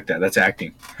respect that. That's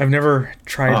acting. I've never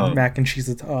tried mac and cheese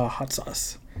with hot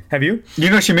sauce. Have you? You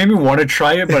know, she made me want to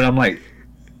try it, but I'm like,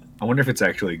 I wonder if it's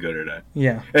actually good or not.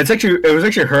 Yeah. It was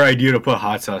actually her idea to put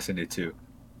hot sauce in it too.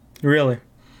 Really?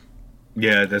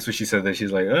 Yeah, that's what she said. That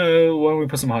she's like, oh, why don't we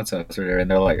put some hot sauce or there?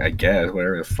 And they're like, I guess,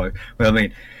 whatever the fuck. But I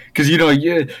mean, because, you know,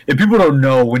 if people don't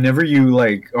know, whenever you,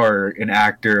 like, are an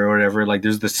actor or whatever, like,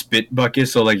 there's the spit bucket.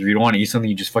 So, like, if you don't want to eat something,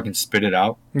 you just fucking spit it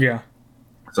out. Yeah.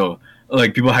 So,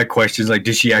 like, people had questions, like,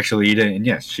 did she actually eat it? And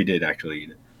yes, she did actually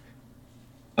eat it.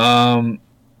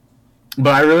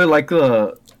 But I really like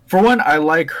for one, I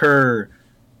like her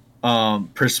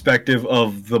perspective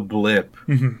of the blip.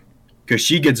 Because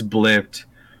she gets blipped,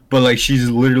 but, like, she's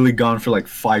literally gone for, like,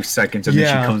 5 seconds and then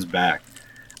she comes back.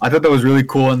 I thought that was really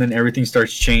cool, and then everything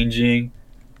starts changing.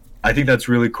 I think that's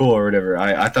really cool or whatever.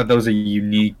 I thought that was a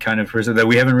unique kind of person that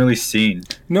we haven't really seen.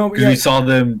 No, because we saw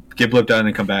them get blipped out and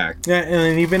then come back. Yeah,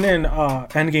 and even in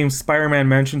Endgame, Spider-Man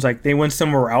mentions, like, they went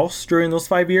somewhere else during those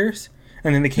 5 years,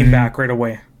 and then they came back right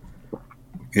away.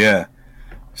 Yeah.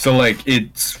 So, like,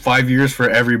 it's 5 years for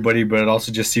everybody, but it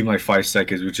also just seemed like 5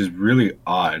 seconds, which is really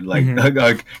odd. Like,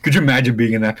 like, could you imagine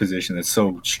being in that position? That's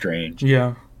so strange.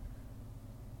 Yeah.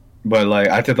 But, like,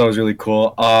 I thought that was really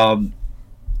cool.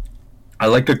 I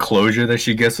like the closure that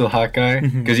she gets with Hawkeye.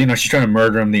 Because, you know, she's trying to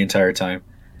murder him the entire time.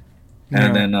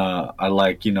 And then I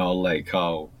like, you know, like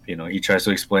how, you know, he tries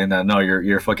to explain that, no,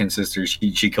 your fucking sister,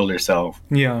 she killed herself.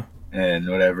 Yeah. And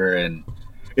whatever. And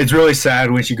it's really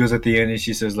sad when she goes at the end and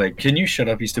she says, like, can you shut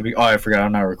up, you stupid... Oh, I forgot,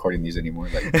 I'm not recording these anymore.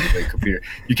 Like computer.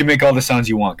 You can make all the sounds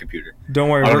you want, computer. Don't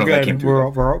worry, we're good.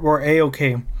 We're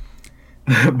A-okay.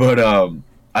 But,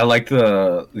 I like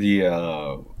the you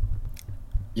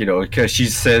know, because she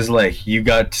says, like, you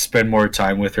got to spend more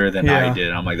time with her than I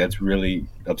did. I'm like, that's really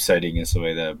upsetting and stuff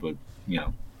like that. But, you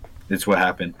know, it's what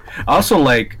happened. I also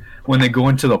like when they go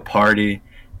into the party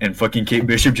and fucking Kate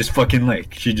Bishop just fucking,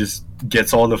 like, she just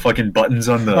gets all the fucking buttons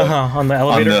on the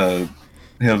elevator.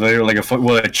 You know, they're like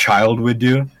what a child would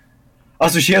do.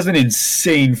 Also, she has an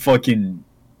insane fucking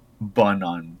bun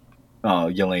on.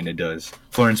 Yelena does.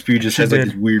 Florence Pugh just has like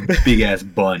this weird big ass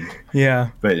bun.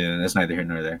 Yeah. But yeah, that's neither here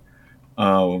nor there.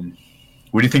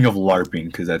 What do you think of LARPing?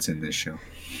 Because that's in this show.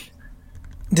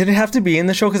 Did it have to be in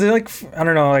the show? Because they like, I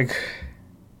don't know, like,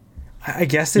 I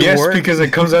guess it worked. Yes, because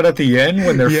it comes out at the end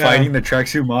when they're fighting the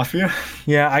tracksuit mafia.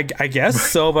 Yeah, I guess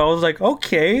so. But I was like,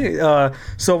 okay,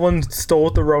 someone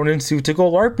stole the Ronin suit to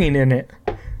go LARPing in it.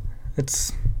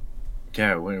 It's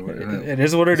it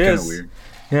is what it is. Kind of weird.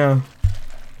 Yeah.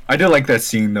 I did like that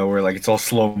scene though, where like it's all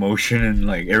slow motion and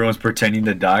like everyone's pretending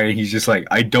to die, and he's just like,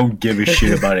 I don't give a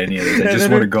shit about any of this. I just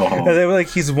want to go home. And they were like,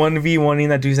 he's 1v1ing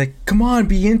that dude. He's like, come on,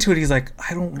 be into it. He's like,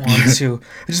 I don't want to.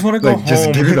 I just want to go home.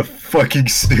 Just give me the fucking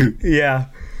suit. Yeah.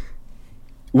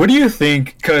 What do you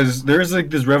think? Because there's like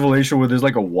this revelation where there's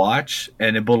like a watch,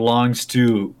 and it belongs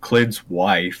to Clint's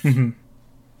wife,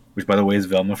 which by the way is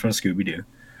Velma from Scooby-Doo.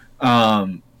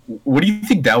 What do you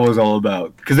think that was all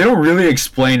about? Because they don't really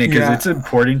explain it because it's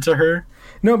important to her.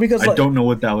 No, because I don't know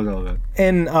what that was all about.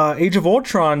 In Age of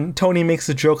Ultron, Tony makes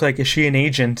a joke like, is she an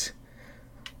agent?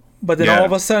 But then all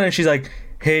of a sudden she's like,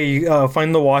 hey,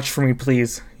 find the watch for me,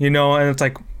 please. You know, and it's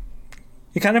like,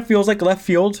 it kind of feels like left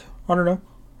field. I don't know.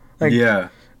 Like, I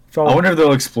wonder if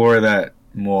they'll explore that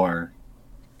more.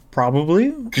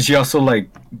 Probably. Because she also like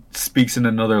speaks in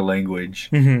another language.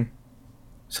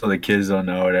 So the kids don't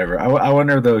know, whatever. I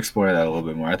wonder if they'll explore that a little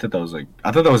bit more. I thought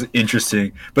that was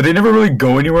interesting, but they never really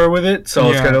go anywhere with it.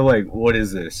 So it's kind of like, what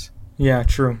is this? Yeah,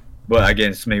 true. But I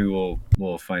guess maybe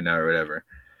we'll find out or whatever.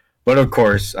 But of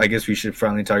course, I guess we should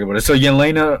finally talk about it. So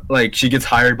Yelena, like, she gets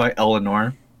hired by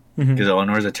Eleanor because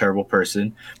Eleanor is a terrible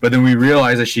person. But then we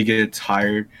realize that she gets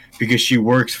hired because she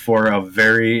works for a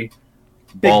very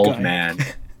bald man.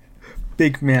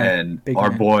 Big man. And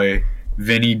our boy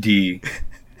Vinny D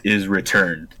is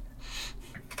returned.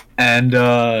 And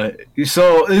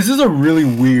so this is a really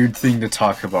weird thing to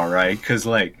talk about, right? Because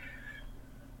like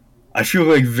I feel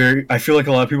like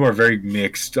a lot of people are very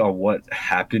mixed on what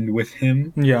happened with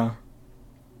him. Yeah.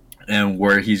 and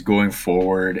where he's going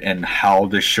forward and how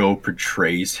the show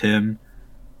portrays him.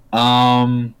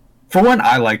 For one,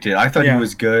 I liked it. I thought he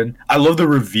was good. I love the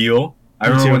reveal. I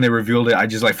remember when they revealed it, I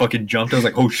just like fucking jumped. I was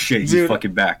like, oh shit, he's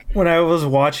fucking back. When I was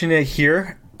watching it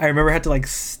here, I remember I had to like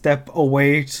step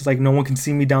away so like no one can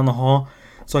see me down the hall,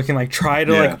 so I can like try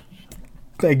to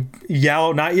like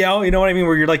yell, not yell. You know what I mean?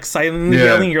 Where you're like silently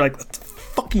yelling. You're like, let's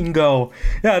fucking go.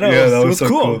 Yeah, no, it was so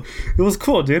cool. It was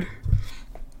cool, dude.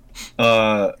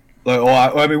 I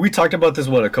mean, we talked about this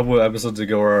a couple of episodes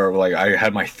ago, where like I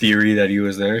had my theory that he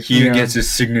was there. He gets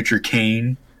his signature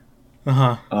cane,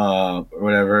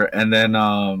 whatever, and then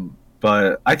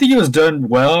but I think it was done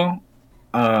well.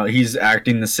 He's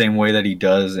acting the same way that he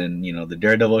does in the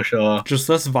Daredevil show. Just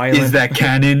less violent. Is that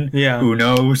canon? Yeah. Who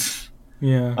knows?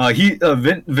 Yeah.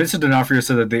 Vincent D'Onofrio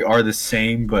said that they are the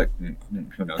same, but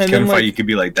who knows? Kevin Feige could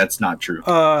be like, that's not true.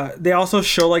 They also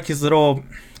show like his little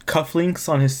cufflinks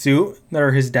on his suit that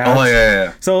are his dad's. Oh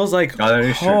yeah. So I was like,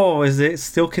 is it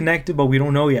still connected? But we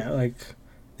don't know yet. Like,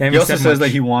 he also says that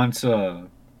he wants the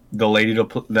lady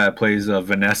that plays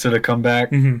Vanessa to come back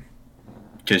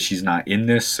because she's not in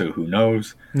this, so who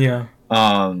knows? Yeah.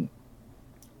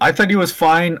 I thought he was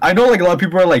fine. I know like a lot of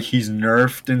people are like he's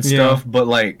nerfed and stuff, but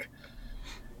like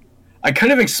I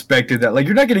kind of expected that. Like,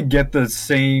 you're not gonna get the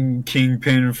same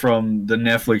Kingpin from the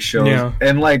Netflix shows,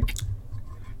 and like,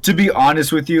 to be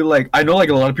honest with you, like, I know like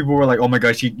a lot of people were like, "Oh my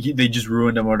gosh, they just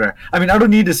ruined him," or whatever. I mean, I don't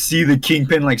need to see the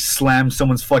Kingpin like slam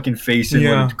someone's fucking face in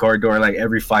the car door like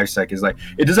every 5 seconds. Like,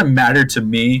 it doesn't matter to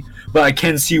me, but I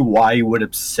can see why it would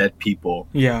upset people.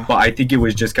 Yeah. But I think it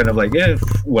was just kind of like,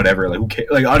 whatever. Like, who cares?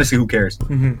 Like, honestly, who cares?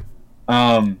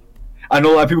 I know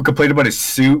a lot of people complain about his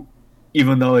suit,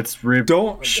 even though it's ripped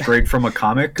straight from a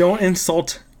comic. Don't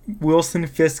insult Wilson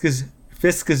Fisk's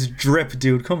drip,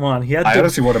 dude. Come on. I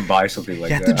honestly want to buy something like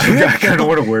that. I kind of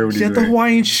want to wear what he's wearing. He had the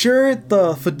Hawaiian shirt,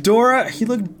 the fedora. He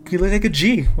looked like a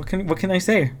G. What can I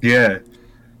say? Yeah.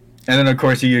 And then of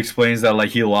course he explains that like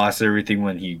he lost everything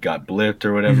when he got blipped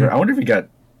or whatever. I wonder if he got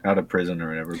out of prison or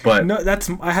whatever. But no,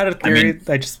 I had a theory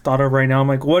I just thought of right now. I'm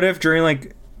like, what if during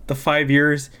like the 5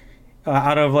 years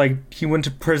out of like he went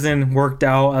to prison, worked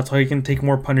out, that's how he can take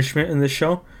more punishment in this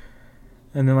show.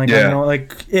 And then, like, I don't know,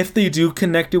 like, if they do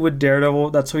connect it with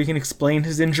Daredevil, that's how he can explain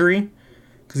his injury.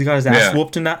 Because he got his ass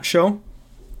whooped in that show.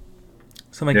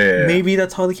 So I'm like, maybe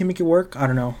that's how they can make it work. I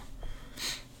don't know.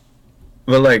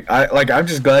 But, I'm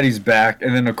just glad he's back.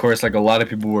 And then, of course, like, a lot of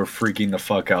people were freaking the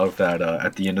fuck out that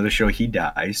at the end of the show, he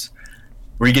dies.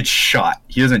 Where he gets shot.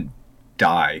 He doesn't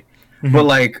die. But,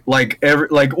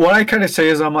 what I kind of say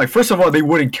is, I'm like, first of all, they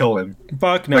wouldn't kill him.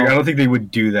 Fuck no. Like, I don't think they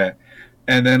would do that.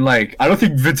 And then, like, I don't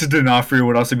think Vincent D'Onofrio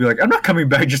would also be like, I'm not coming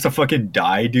back just to fucking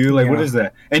die, dude. Like, what is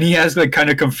that? And he has, like, kind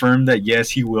of confirmed that,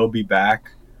 yes, he will be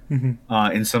back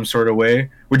in some sort of way,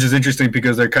 which is interesting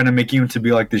because they're kind of making him to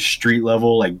be, like, this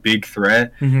street-level, like, big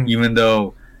threat, even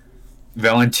though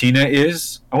Valentina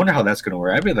is. I wonder how that's going to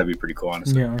work. I bet that'd be pretty cool,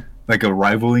 honestly. Yeah. Like, a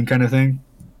rivaling kind of thing.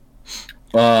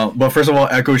 But first of all,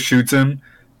 Echo shoots him.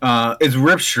 It's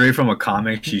ripped straight from a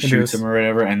comic. She shoots him or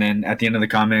whatever, and then at the end of the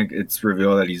comic, it's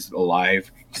revealed that he's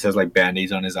alive. He says like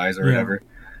band-aids on his eyes or whatever.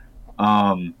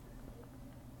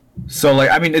 So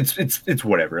like, I mean, it's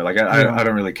whatever. Like, I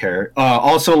don't really care.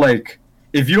 Also, like,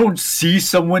 if you don't see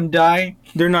someone die,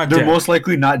 they're most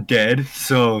likely not dead.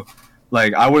 So,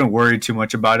 like, I wouldn't worry too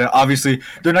much about it. Obviously,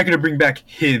 they're not going to bring back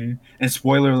him. And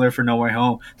spoiler alert for No Way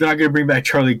Home, they're not going to bring back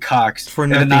Charlie Cox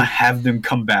and then not have them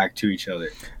come back to each other.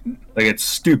 Like, it's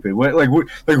stupid. What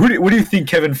do you think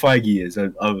Kevin Feige is?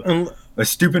 A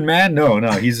stupid man? No,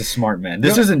 he's a smart man.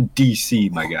 This isn't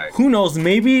DC, my guy. Who knows?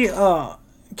 Maybe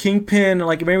Kingpin,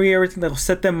 like, maybe everything that'll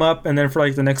set them up, and then for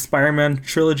like the next Spider-Man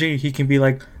trilogy, he can be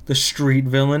like the street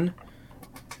villain.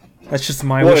 That's just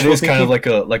my it is kind of like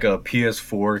a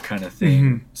PS4 kind of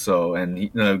thing. So,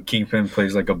 and Kingpin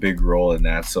plays like a big role in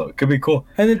that, so it could be cool.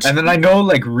 And then I know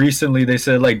like recently they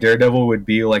said like Daredevil would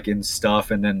be like in stuff,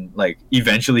 and then like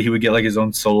eventually he would get like his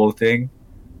own solo thing,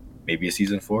 maybe a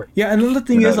season 4. Yeah, and another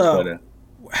thing is,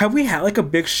 have we had like a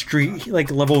big street like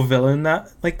level villain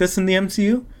that like this in the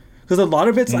MCU? Because a lot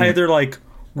of it's either like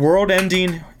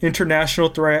world-ending, international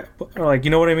threat, or like,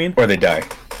 you know what I mean? Or they die.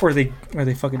 Or they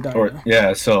fucking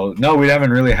die. So no, we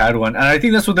haven't really had one, and I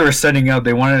think that's what they were setting out.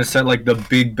 They wanted to set like the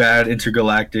big bad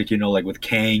intergalactic, like with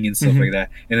Kang and stuff like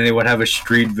that, and then they would have a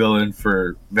street villain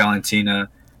for Valentina.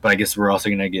 But I guess we're also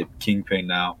gonna get Kingpin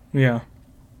now. Yeah.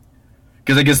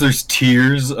 Because I guess there's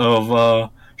tiers of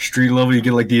street level. You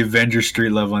get like the Avengers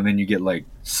street level, and then you get like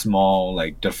small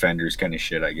like Defenders kind of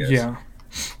shit, I guess. Yeah.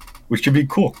 Which could be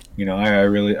cool. I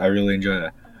really enjoy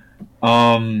that.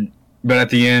 But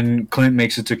at the end, Clint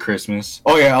makes it to Christmas.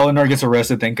 Oh yeah, Eleanor gets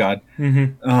arrested. Thank God.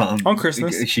 On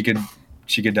Christmas. She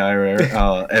could die or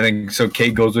whatever. And then so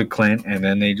Kate goes with Clint, and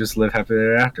then they just live happily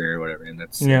ever after or whatever. And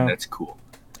that's cool.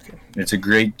 It's a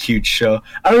great, cute show.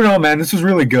 I don't know, man. This was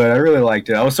really good. I really liked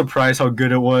it. I was surprised how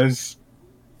good it was.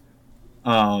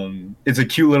 It's a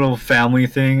cute little family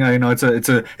thing. I know it's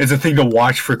a thing to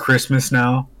watch for Christmas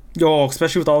now. Oh,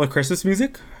 especially with all the Christmas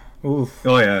music. Oof.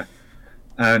 Oh yeah.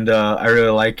 And I really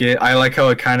like it. I like how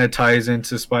it kind of ties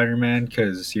into Spider-Man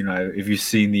because, you know, if you've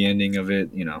seen the ending of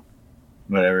it, you know,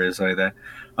 whatever it is like that.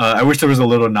 I wish there was a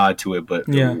little nod to it, but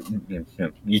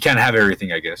you can't have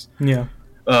everything, I guess. Yeah.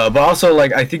 But also,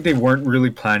 like, I think they weren't really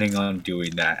planning on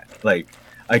doing that. Like,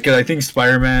 I think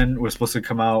Spider-Man was supposed to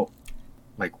come out,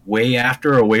 like, way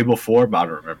after or way before, but I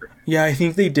don't remember. Yeah, I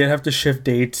think they did have to shift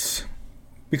dates.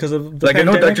 Because of the like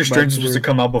pandemic, I know Doctor Strange was supposed to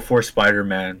come out before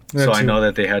Spider-Man, so too. I know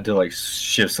that they had to like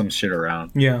shift some shit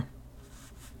around. Yeah.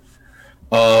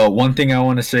 One thing I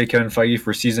want to say, Kevin Feige,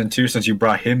 for season 2, since you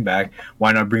brought him back,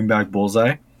 why not bring back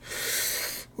Bullseye?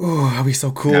 Ooh, that'd be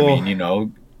so cool. I mean, you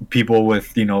know, people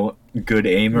with, you know, good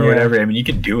aim or whatever. I mean, you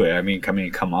can do it. I mean,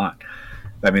 come on.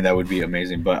 I mean, that would be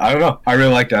amazing. But I don't know. I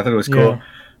really liked it. I thought it was cool.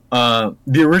 Yeah.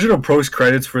 The original post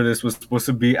credits for this was supposed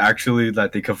to be actually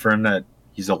that they confirmed that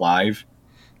he's alive.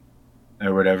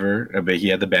 Or whatever, but he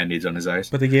had the band-aids on his eyes.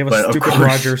 But they gave us stupid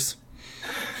Rogers.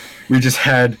 We just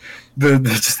had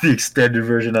the extended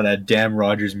version of that damn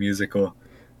Rogers musical,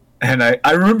 and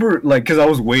I remember like because I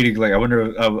was waiting, like I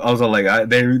wonder, I was all like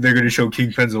they're gonna show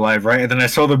Kingpin's alive, right? And then I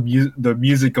saw the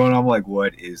music going on, I'm like,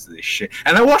 what is this shit?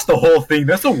 And I watched the whole thing.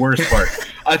 That's the worst part.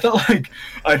 I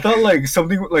thought like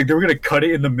something like they were gonna cut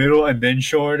it in the middle and then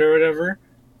show it or whatever,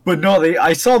 but no,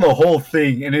 I saw the whole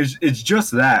thing, and it's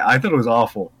just that. I thought it was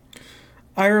awful.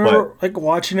 I remember like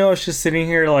watching it. I was just sitting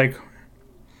here like,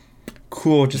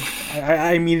 cool. Just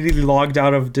I immediately logged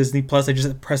out of Disney Plus. I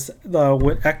just pressed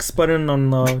the X button on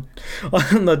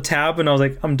the tab, and I was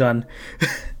like, I'm done.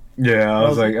 Yeah, I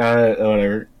was like,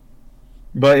 whatever.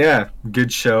 But yeah,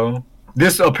 good show.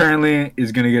 This apparently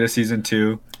is gonna get a season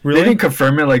 2. Really? They didn't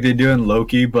confirm it like they do in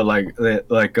Loki, but I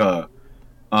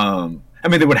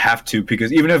mean they would have to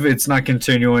because even if it's not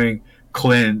continuing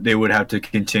Clint, they would have to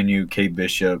continue Kate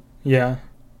Bishop. Yeah.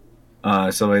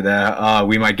 Stuff like that.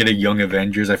 We might get a Young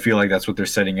Avengers. I feel like that's what they're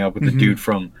setting up with the dude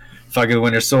from Falcon the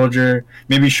Winter Soldier.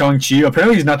 Maybe Shang-Chi.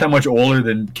 Apparently he's not that much older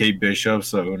than Kate Bishop,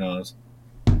 so who knows.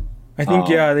 I think,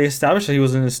 they established that he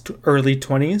was in his early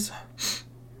 20s.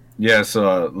 Yeah,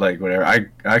 so, like, whatever. I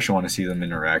actually want to see them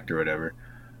interact or whatever.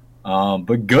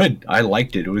 But good. I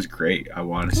liked it. It was great. I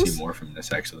want to see more from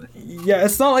this, actually. Yeah,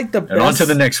 it's not like the best. And on to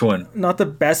the next one. Not the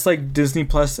best, like, Disney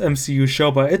Plus MCU show,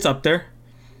 but it's up there.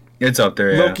 It's up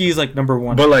there, yeah. Loki is like number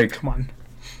 1. But like, come on,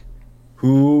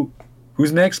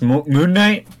 who's next? Moon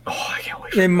Knight. Oh, I can't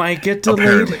wait. It might get delayed.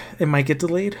 Apparently. It might get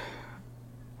delayed.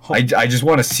 I just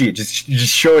want to see it. Just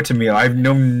show it to me. I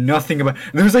know nothing about.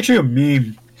 There was actually a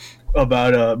meme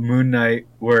about Moon Knight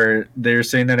where they're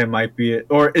saying that it might be,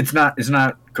 or it's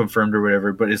not confirmed or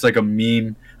whatever. But it's like a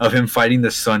meme of him fighting the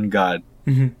Sun God.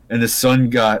 And the Sun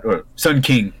God, or Sun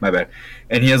King, my bad,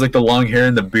 and he has like the long hair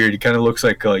and the beard. He kind of looks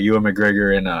like Ewan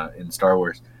McGregor in Star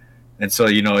Wars, and so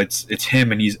you know it's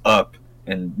him and he's up,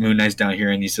 and Moon Knight's down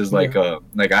here, and he says like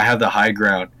I have the high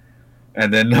ground,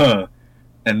 and then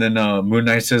Moon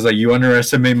Knight says like you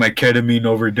underestimate my ketamine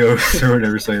overdose or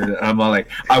whatever. So I'm all like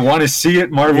I want to see it,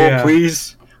 Marvel,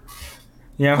 please.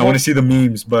 Yeah, I want to see the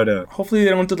memes, but hopefully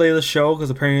they don't delay the show because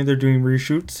apparently they're doing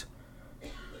reshoots.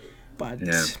 But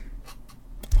yeah.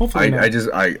 Hopefully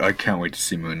I can't wait to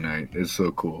see Moon Knight. It's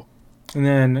so cool. And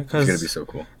then because it's gonna be so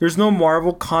cool. There's no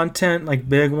Marvel content like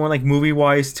big one like movie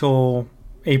wise till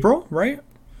April, right?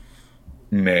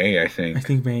 May, I think. I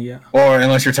think May, yeah. Or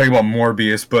unless you're talking about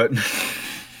Morbius, but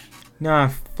nah,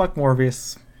 fuck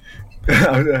Morbius.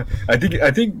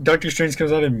 I think Doctor Strange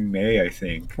comes out in May, I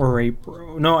think. Or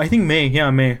April. No, I think May.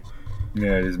 Yeah, May.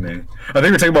 Yeah, it is May. I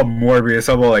think we're talking about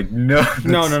Morbius. I'm like, no.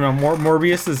 No.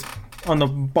 Morbius is on the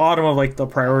bottom of like the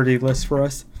priority list for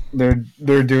us. They're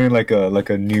doing like a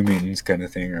New Mutants kind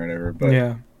of thing or whatever, but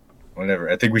yeah, whatever.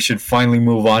 I think we should finally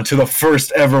move on to the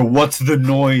first ever What's the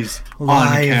Noise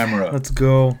Live. On camera. Let's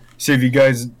go. So if you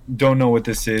guys don't know what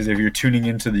this is, if you're tuning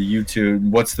into the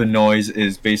YouTube, What's the Noise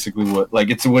is basically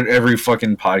it's what every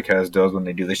fucking podcast does when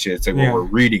they do this shit. It's like what we're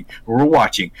reading, what we're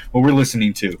watching, what we're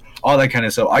listening to, all that kind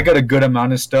of stuff. I got a good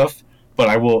amount of stuff. But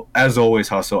I will, as always,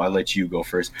 Hustle, I let you go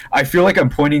first. I feel like I'm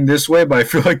pointing this way, but I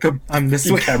feel like I'm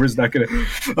this way. Camera's not gonna.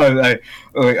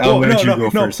 I'll let you go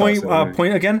first.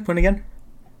 Point again.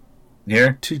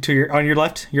 Here to your on your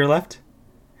left,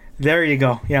 There you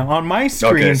go. Yeah, on my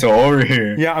screen. Okay, so over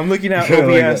here. Yeah, I'm looking at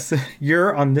Like OBS.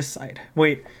 You're on this side.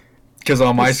 Wait. Because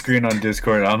on my screen on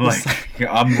Discord, I'm like,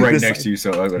 I'm right next to you,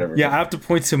 so like, whatever. Yeah, I have to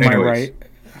point to my right.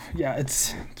 Yeah,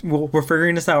 we're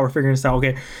figuring this out.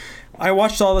 Okay. I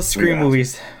watched all the Scream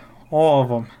movies. All of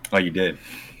them. Oh, you did?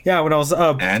 Yeah, when I was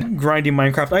grinding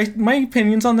Minecraft. My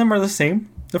opinions on them are the same.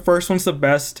 The first one's the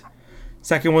best.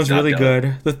 Second one's really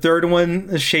good. The third one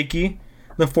is shaky.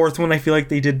 The fourth one, I feel like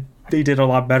they did a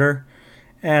lot better.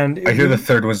 And I hear the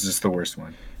third one's just the worst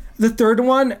one. The third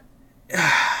one,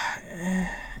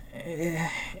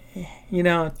 you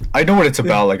know, I know what it's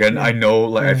about. Like I know,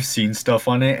 like I've seen stuff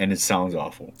on it, and it sounds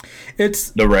awful.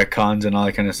 It's the retcons and all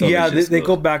that kind of stuff. Yeah, they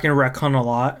go back and retcon a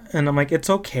lot, and I'm like, it's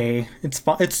okay, it's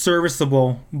fine, it's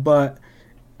serviceable. But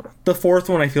the fourth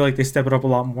one, I feel like they step it up a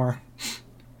lot more.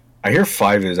 I hear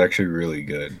 5 is actually really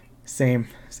good. Same.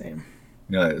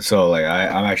 Yeah, so like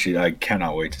I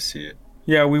cannot wait to see it.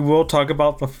 Yeah, we will talk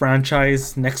about the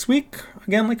franchise next week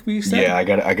again, like we said. Yeah, I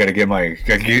gotta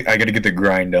get the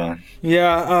grind done.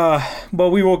 Yeah, but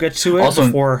we will get to it also,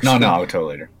 before. No, I'll tell you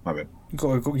later. My bad.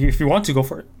 Go if you want to go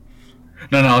for it.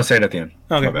 No, I'll say it at the end.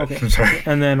 Okay, My bad. okay. I'm sorry.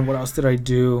 And then what else did I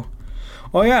do?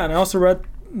 Oh yeah, and I also read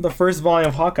the first volume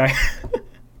of Hawkeye.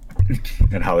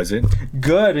 And how is it?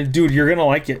 Good, dude. You're gonna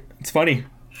like it. It's funny.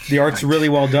 The art's really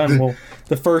well done. Well,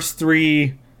 the first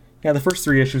three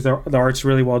issues, the art's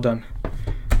really well done.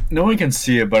 No one can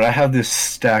see it, but I have this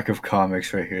stack of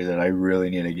comics right here that I really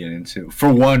need to get into.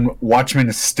 For one, Watchmen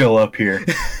is still up here.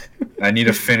 I need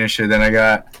to finish it. Then I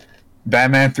got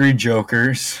Batman 3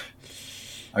 Jokers.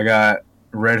 I got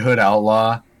Red Hood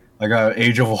Outlaw. I got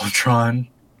Age of Ultron.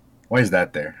 Why is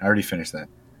that there? I already finished that.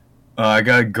 I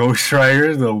got Ghost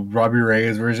Rider, the Robbie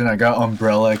Reyes version. I got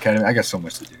Umbrella Academy. I got so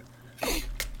much to do.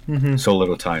 Mm-hmm. So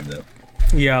little time, though.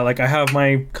 Yeah, like I have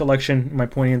my collection. Am I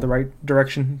pointing in the right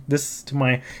direction? This to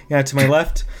my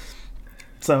left.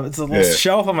 So it's a little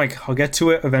shelf. I'm like, I'll get to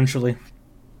it eventually.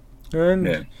 And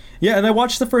and I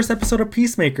watched the first episode of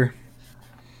Peacemaker.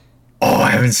 Oh, I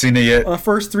haven't seen it yet. The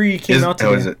first 3 came out today.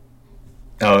 How is it?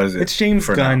 How is it? It's James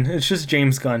Gunn. It's just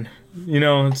James Gunn. You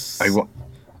know, it's.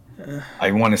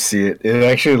 I want to see it. It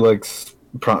actually looks.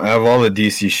 Out of all the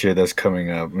DC shit that's coming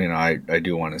up, you know, I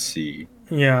do want to see.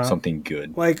 Yeah. Something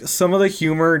good. Like, some of the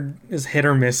humor is hit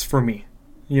or miss for me,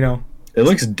 you know? It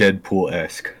looks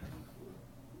Deadpool-esque.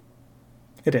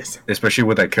 It is. Especially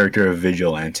with that character of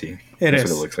Vigilante. That's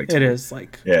what it looks like. It is,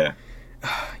 like... Yeah.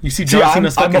 You see John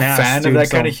Cena's fucking ass, I'm a fan of that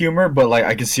kind of humor, but, like,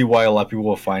 I can see why a lot of people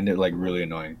will find it, like, really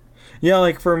annoying. Yeah,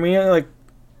 like, for me, like...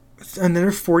 And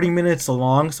they're 40 minutes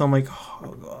long, so I'm like,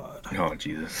 oh, God. Oh,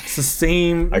 Jesus. It's the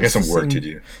same... I got some work to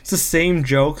do. It's the same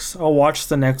jokes. I'll watch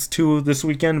the next 2 this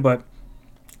weekend, but...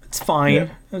 It's fine.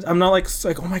 Yeah. I'm not like,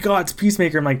 oh my God, it's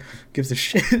Peacemaker. I'm like, gives a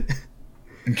shit.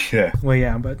 Yeah. Well,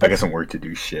 yeah, but... I got some work to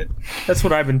do, shit. That's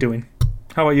what I've been doing.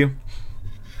 How about you?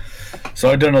 So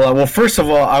I've done a lot. Well, first of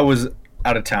all, I was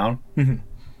out of town. Mm-hmm.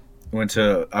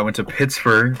 I went to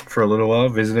Pittsburgh for a little while,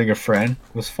 visiting a friend.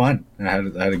 It was fun. I had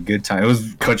a good time. It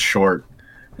was cut short,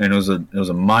 and it was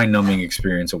a mind-numbing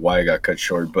experience of why I got cut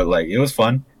short. But like, it was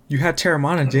fun. You had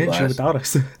Terramana, didn't you, without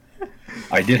us?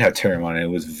 I did have Terramana. It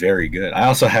was very good. I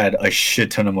also had a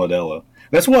shit ton of Modelo.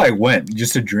 That's why I went,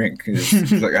 just to drink.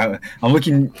 Like, I'm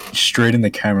looking straight in the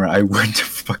camera. I went to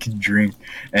fucking drink,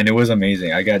 and it was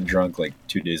amazing. I got drunk like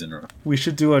 2 days in a row. We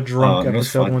should do a drunk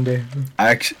episode one day.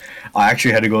 I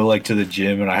actually had to go like to the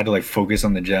gym, and I had to like focus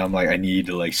on the gym. Like I need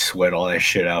to like sweat all that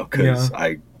shit out because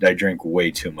I drank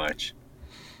way too much.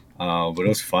 But it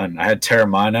was fun. I had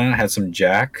Terramana, had some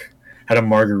Jack, had a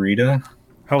margarita.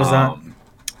 How was that?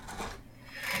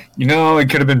 You know, it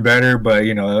could have been better, but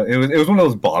you know, it was one of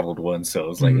those bottled ones, so it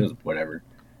was like it was whatever.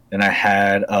 Then I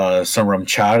had some rum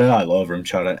chata. I love rum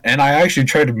chata, and I actually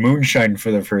tried moonshine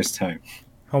for the first time.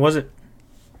 How was it?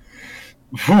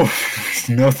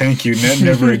 No, thank you.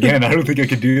 Never again. I don't think I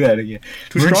could do that again.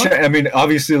 Moonshine, I mean,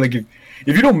 obviously, like if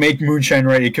you don't make moonshine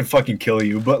right, it could fucking kill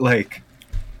you. But like,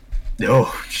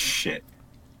 oh shit,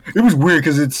 it was weird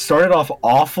because it started off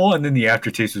awful, and then the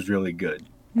aftertaste was really good.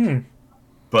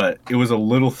 But it was a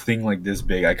little thing like this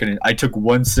big. I took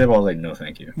one sip. I was like, no,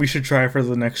 thank you. We should try for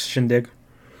the next shindig.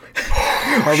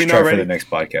 Are we not ready for the next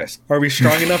podcast? Are we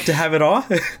strong enough to have it all?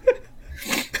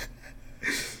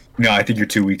 No, I think you're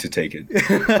too weak to take it.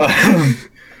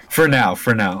 For now.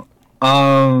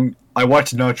 I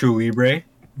watched Nacho Libre.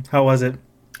 How was it?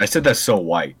 I said that's so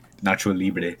white. Nacho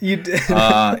Libre. You did.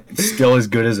 Still as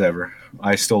good as ever.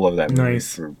 I still love that movie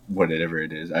for whatever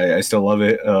it is. I still love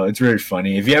it. It's very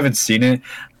funny. If you haven't seen it,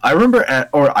 I remember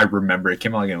it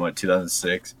came out like in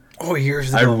 2006. Oh,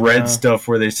 years I ago. read stuff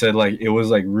where they said like it was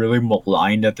like really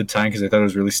maligned at the time because they thought it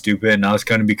was really stupid, and now it's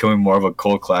kind of becoming more of a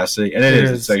cult classic, and it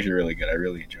is. It's actually really good. I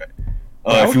really enjoy it.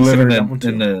 I If would you live consider that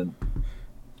one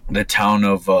in the town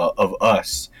of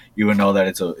Us, you would know that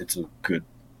it's a good.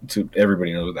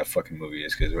 Everybody knows what that fucking movie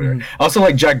is because whatever. I also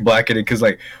like Jack Black in it because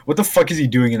like what the fuck is he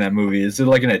doing in that movie? Is it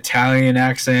like an Italian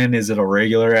accent? Is it a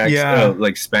regular accent? Yeah.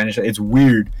 Like Spanish? It's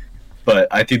weird, but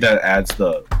I think that adds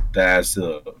to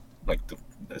like the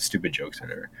stupid jokes or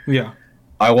whatever. Yeah.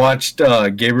 I watched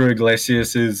Gabriel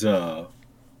Iglesias's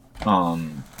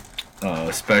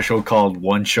special called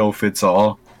One Show Fits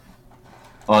All.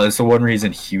 It's the one where he's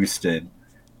in Houston.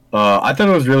 I thought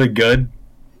it was really good.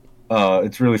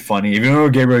 It's really funny. If you don't know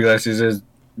who Gabriel Iglesias is,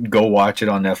 go watch it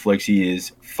on Netflix. He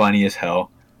is funny as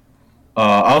hell.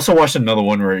 I also watched another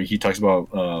one where he talks about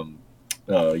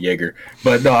Jaeger.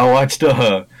 But no, I watched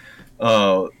and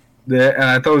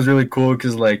I thought it was really cool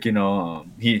because like, you know,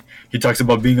 he talks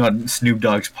about being on Snoop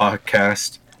Dogg's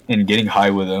podcast and getting high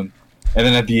with him. And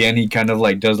then at the end he kind of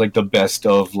like does like the best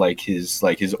of like his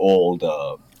old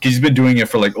he's been doing it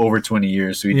for like over 20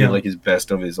 years, so he did like his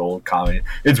best of his old comedy.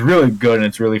 It's really good and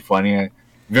it's really funny.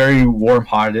 Very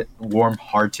warm-hearted.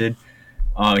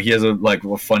 He has a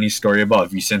funny story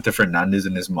about Vicente Fernandez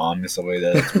and his mom and stuff like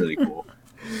that. It's really cool.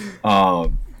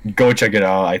 Go check it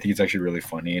out. I think it's actually really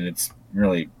funny and it's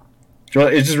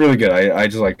just really good. I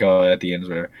just like at the end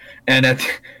whatever. And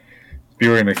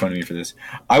people are gonna make fun of me for this.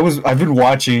 I've been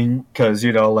watching because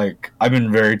you know like I've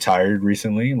been very tired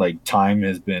recently. Like time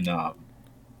has been not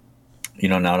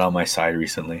on my side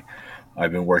recently.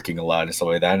 I've been working a lot and stuff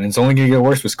like that, and it's only gonna get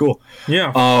worse with school.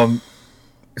 Yeah.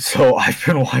 So I've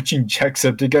been watching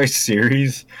Jacksepticeye's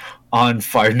series on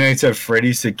Five Nights at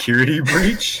Freddy's Security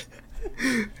Breach.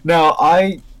 Now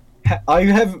I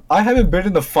haven't been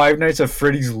in the Five Nights at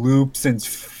Freddy's loop since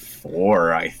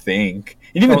 4, I think.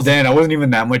 And even then, I wasn't even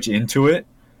that much into it.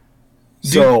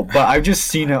 So, but I've just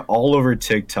seen it all over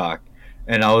TikTok,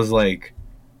 and I was like,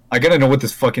 I gotta know what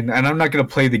this fucking... And I'm not gonna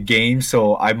play the game,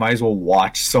 so I might as well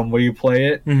watch somebody play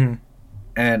it. Mm-hmm.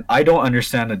 And I don't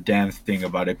understand a damn thing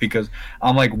about it, because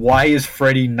I'm like, why is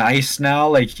Freddy nice now?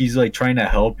 Like, he's like trying to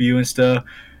help you and stuff.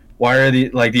 Why are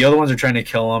the other ones are trying to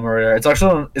kill him or whatever? It's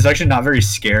actually not very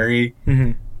scary.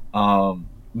 Mm-hmm.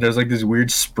 There's like this weird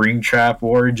Springtrap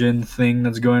origin thing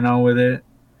that's going on with it.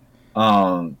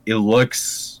 It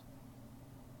looks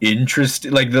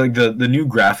interesting. Like the new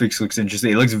graphics looks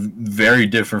interesting. It looks very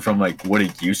different from like what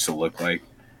it used to look like.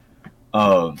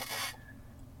 And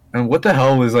what the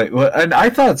hell was like? And I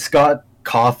thought Scott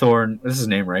Cawthorn. This is his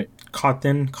name, right? Scott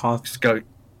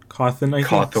Cawthon, I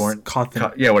think.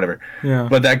 Cawthon. Yeah, whatever. Yeah.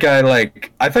 But that guy,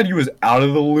 like, I thought he was out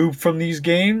of the loop from these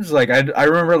games. Like, I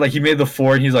remember, like, he made the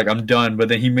 4 and he's like, I'm done. But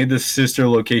then he made the sister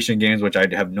location games, which I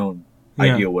have no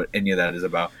idea what any of that is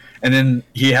about. And then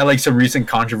he had, like, some recent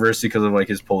controversy because of, like,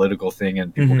 his political thing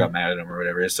and people got mad at him or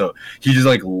whatever. So he just,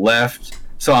 like, left.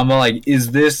 So I'm like,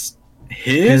 is this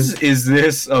his? Is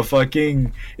this a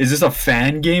fan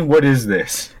game? What is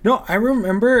this? No, I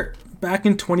remember... Back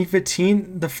in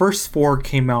 2015, the first 4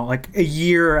 came out like a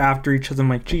year after each other. I'm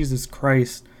like, Jesus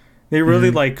Christ. They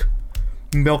really like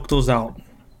milked those out,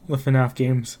 the FNAF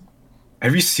games.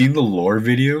 Have you seen the lore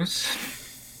videos?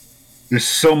 There's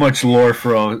so much lore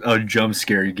for a jump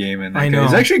scare game in that. I know.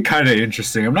 It's actually kind of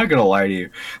interesting. I'm not going to lie to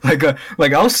you.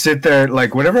 Like I'll sit there,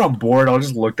 like whenever I'm bored, I'll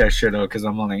just look that shit up because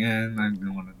I'm like, I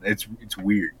don't want to. It's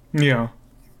weird. Yeah.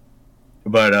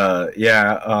 But,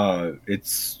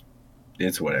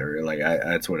 it's whatever. Like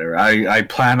it's whatever. I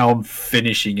plan on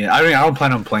finishing it. I mean, I don't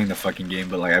plan on playing the fucking game,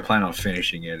 but like I plan on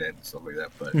finishing it and stuff like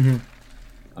that. But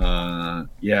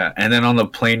yeah. And then on the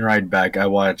plane ride back, I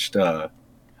watched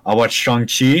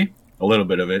Shang-Chi, a little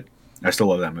bit of it. I still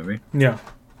love that movie. Yeah.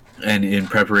 And in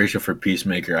preparation for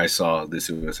Peacemaker, I saw The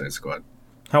Suicide Squad.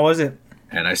 How was it?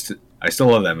 And I still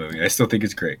love that movie. I still think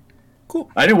it's great. Cool.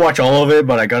 I didn't watch all of it,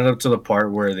 but I got up to the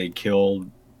part where they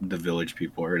killed the village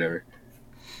people or whatever.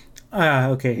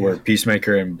 Okay. Where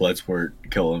Peacemaker and Bloodsport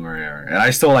kill him or whatever. And I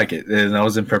still like it. And I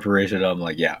was in preparation. I'm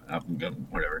like, yeah, I'm gonna,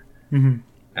 whatever. Mm-hmm.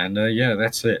 And yeah,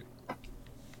 that's it.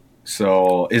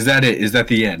 So, is that it? Is that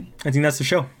the end? I think that's the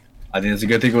show. I think that's a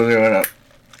good thing.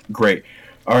 Great.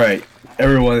 All right.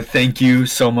 Everyone, thank you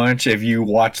so much. If you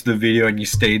watched the video and you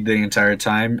stayed the entire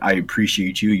time, I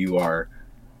appreciate you. You are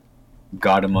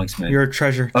God amongst men. You're a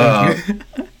treasure. Thank you.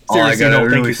 All I gotta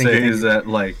really say is that,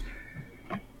 like,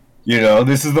 you know,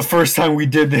 this is the first time we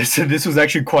did this, and this was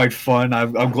actually quite fun.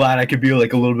 I'm glad I could be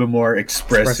like a little bit more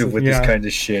expressive with this kind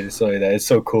of shit. So that it's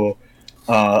so cool.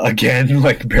 Again,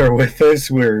 like bear with us.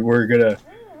 We're gonna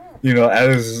you know,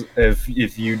 as if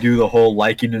you do the whole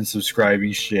liking and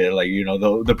subscribing shit, like, you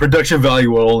know, the production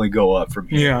value will only go up from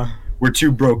here. Yeah. We're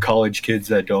two broke college kids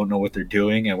that don't know what they're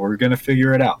doing, and we're gonna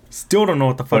figure it out. Still don't know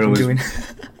what the fuck I'm doing.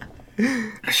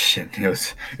 Shit,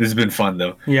 this has been fun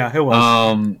though. Yeah, it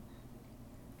was.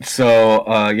 So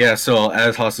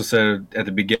as Hostel said at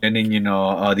the beginning, you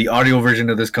know, the audio version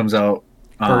of this comes out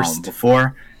First.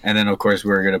 before, and then of course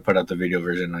we're gonna put out the video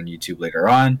version on YouTube later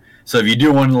on. So if you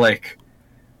do want to, like,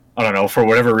 I don't know, for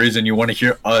whatever reason you want to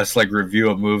hear us like review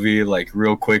a movie like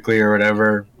real quickly or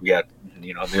whatever, we got,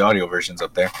 you know, the audio versions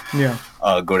up there. Yeah.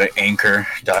 Go to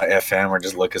anchor.fm or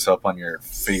just look us up on your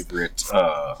favorite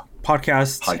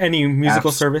Podcast, any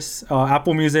musical apps. service,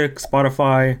 Apple Music,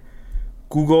 Spotify,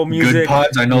 Google Music. Good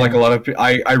Pods. I know, like, a lot of people.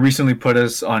 I recently put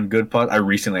us on Good Pods. I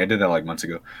did that like months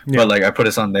ago. Yeah. But like I put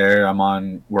us on there.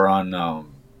 We're on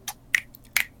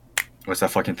what's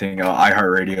that fucking thing?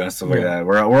 iHeartRadio and stuff like that.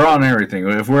 We're on everything.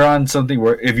 If we're on something,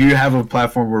 if you have a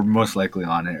platform, we're most likely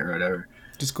on it or whatever.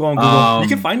 Just go on Google. You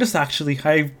can find us actually.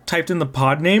 I typed in the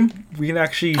pod name. We can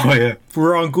actually. Oh yeah.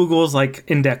 We're on Google's like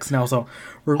index now. So.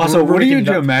 Also, what do you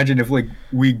making it up. imagine if like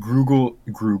we Google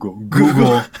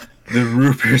the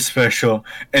root beer special,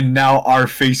 and now our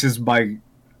faces might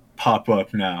pop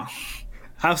up now?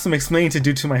 I have some explaining to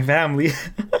do to my family.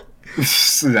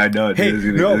 I know. Hey,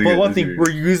 no, but one thing, we're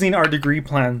using our degree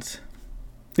plans.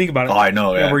 Think about it. Oh, I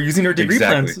know. Yeah, we're using our degree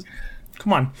plans.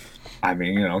 Come on. I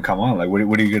mean, you know, come on. Like,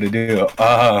 what are you gonna do?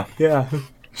 Yeah.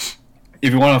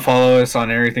 If you want to follow us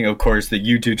on everything, of course, the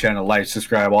YouTube channel, like,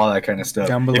 subscribe, all that kind of stuff.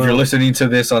 Down below. If you're listening to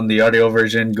this on the audio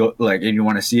version, go like, and you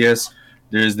want to see us,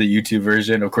 there's the YouTube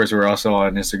version. Of course, we're also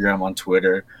on Instagram, on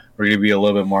Twitter. We're gonna be a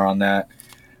little bit more on that.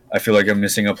 I feel like I'm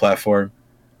missing a platform.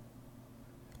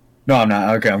 No, I'm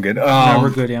not. Okay, I'm good. No, we're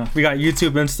good. Yeah, we got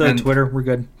YouTube, Insta, Twitter. We're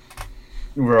good.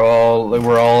 We're all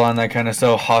on that kind of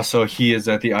stuff. Also, he is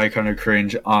at the Icon of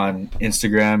Cringe on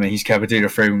Instagram, and he's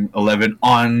Capitated Frame 11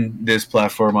 on this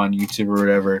platform on YouTube or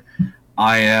whatever.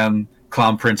 I am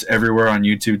Clown Prince everywhere on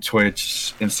YouTube,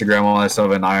 Twitch, Instagram, all that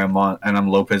stuff, and I'm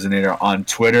Lopezinator on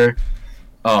Twitter.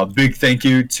 Big thank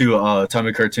you to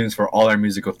Tommy Cartoons for all our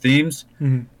musical themes.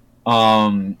 Mm-hmm.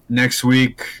 Next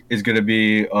week is going to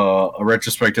be a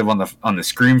retrospective on the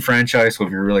Scream franchise. So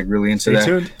if you're really into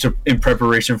that, in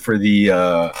preparation for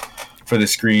the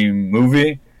Scream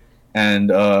movie,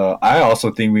 and I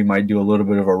also think we might do a little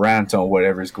bit of a rant on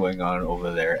whatever's going on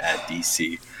over there at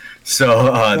DC. So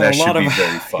that should be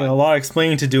very fun. A lot of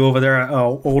explaining to do over there at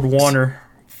Old Warner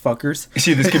fuckers.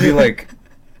 See, this could be like.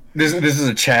 This is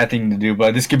a chat thing to do,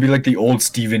 but this could be like the old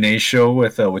Stephen A. show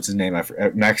with what's his name,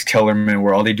 Max Kellerman,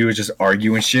 where all they do is just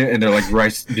argue and shit, and they're like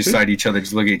right beside each other,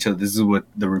 just look at each other. This is what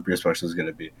the root beer special is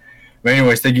gonna be. But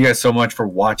anyways, thank you guys so much for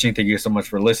watching. Thank you guys so much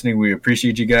for listening. We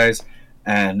appreciate you guys,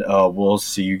 and we'll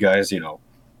see you guys,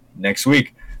 next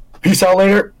week. Peace out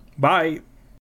later. Bye.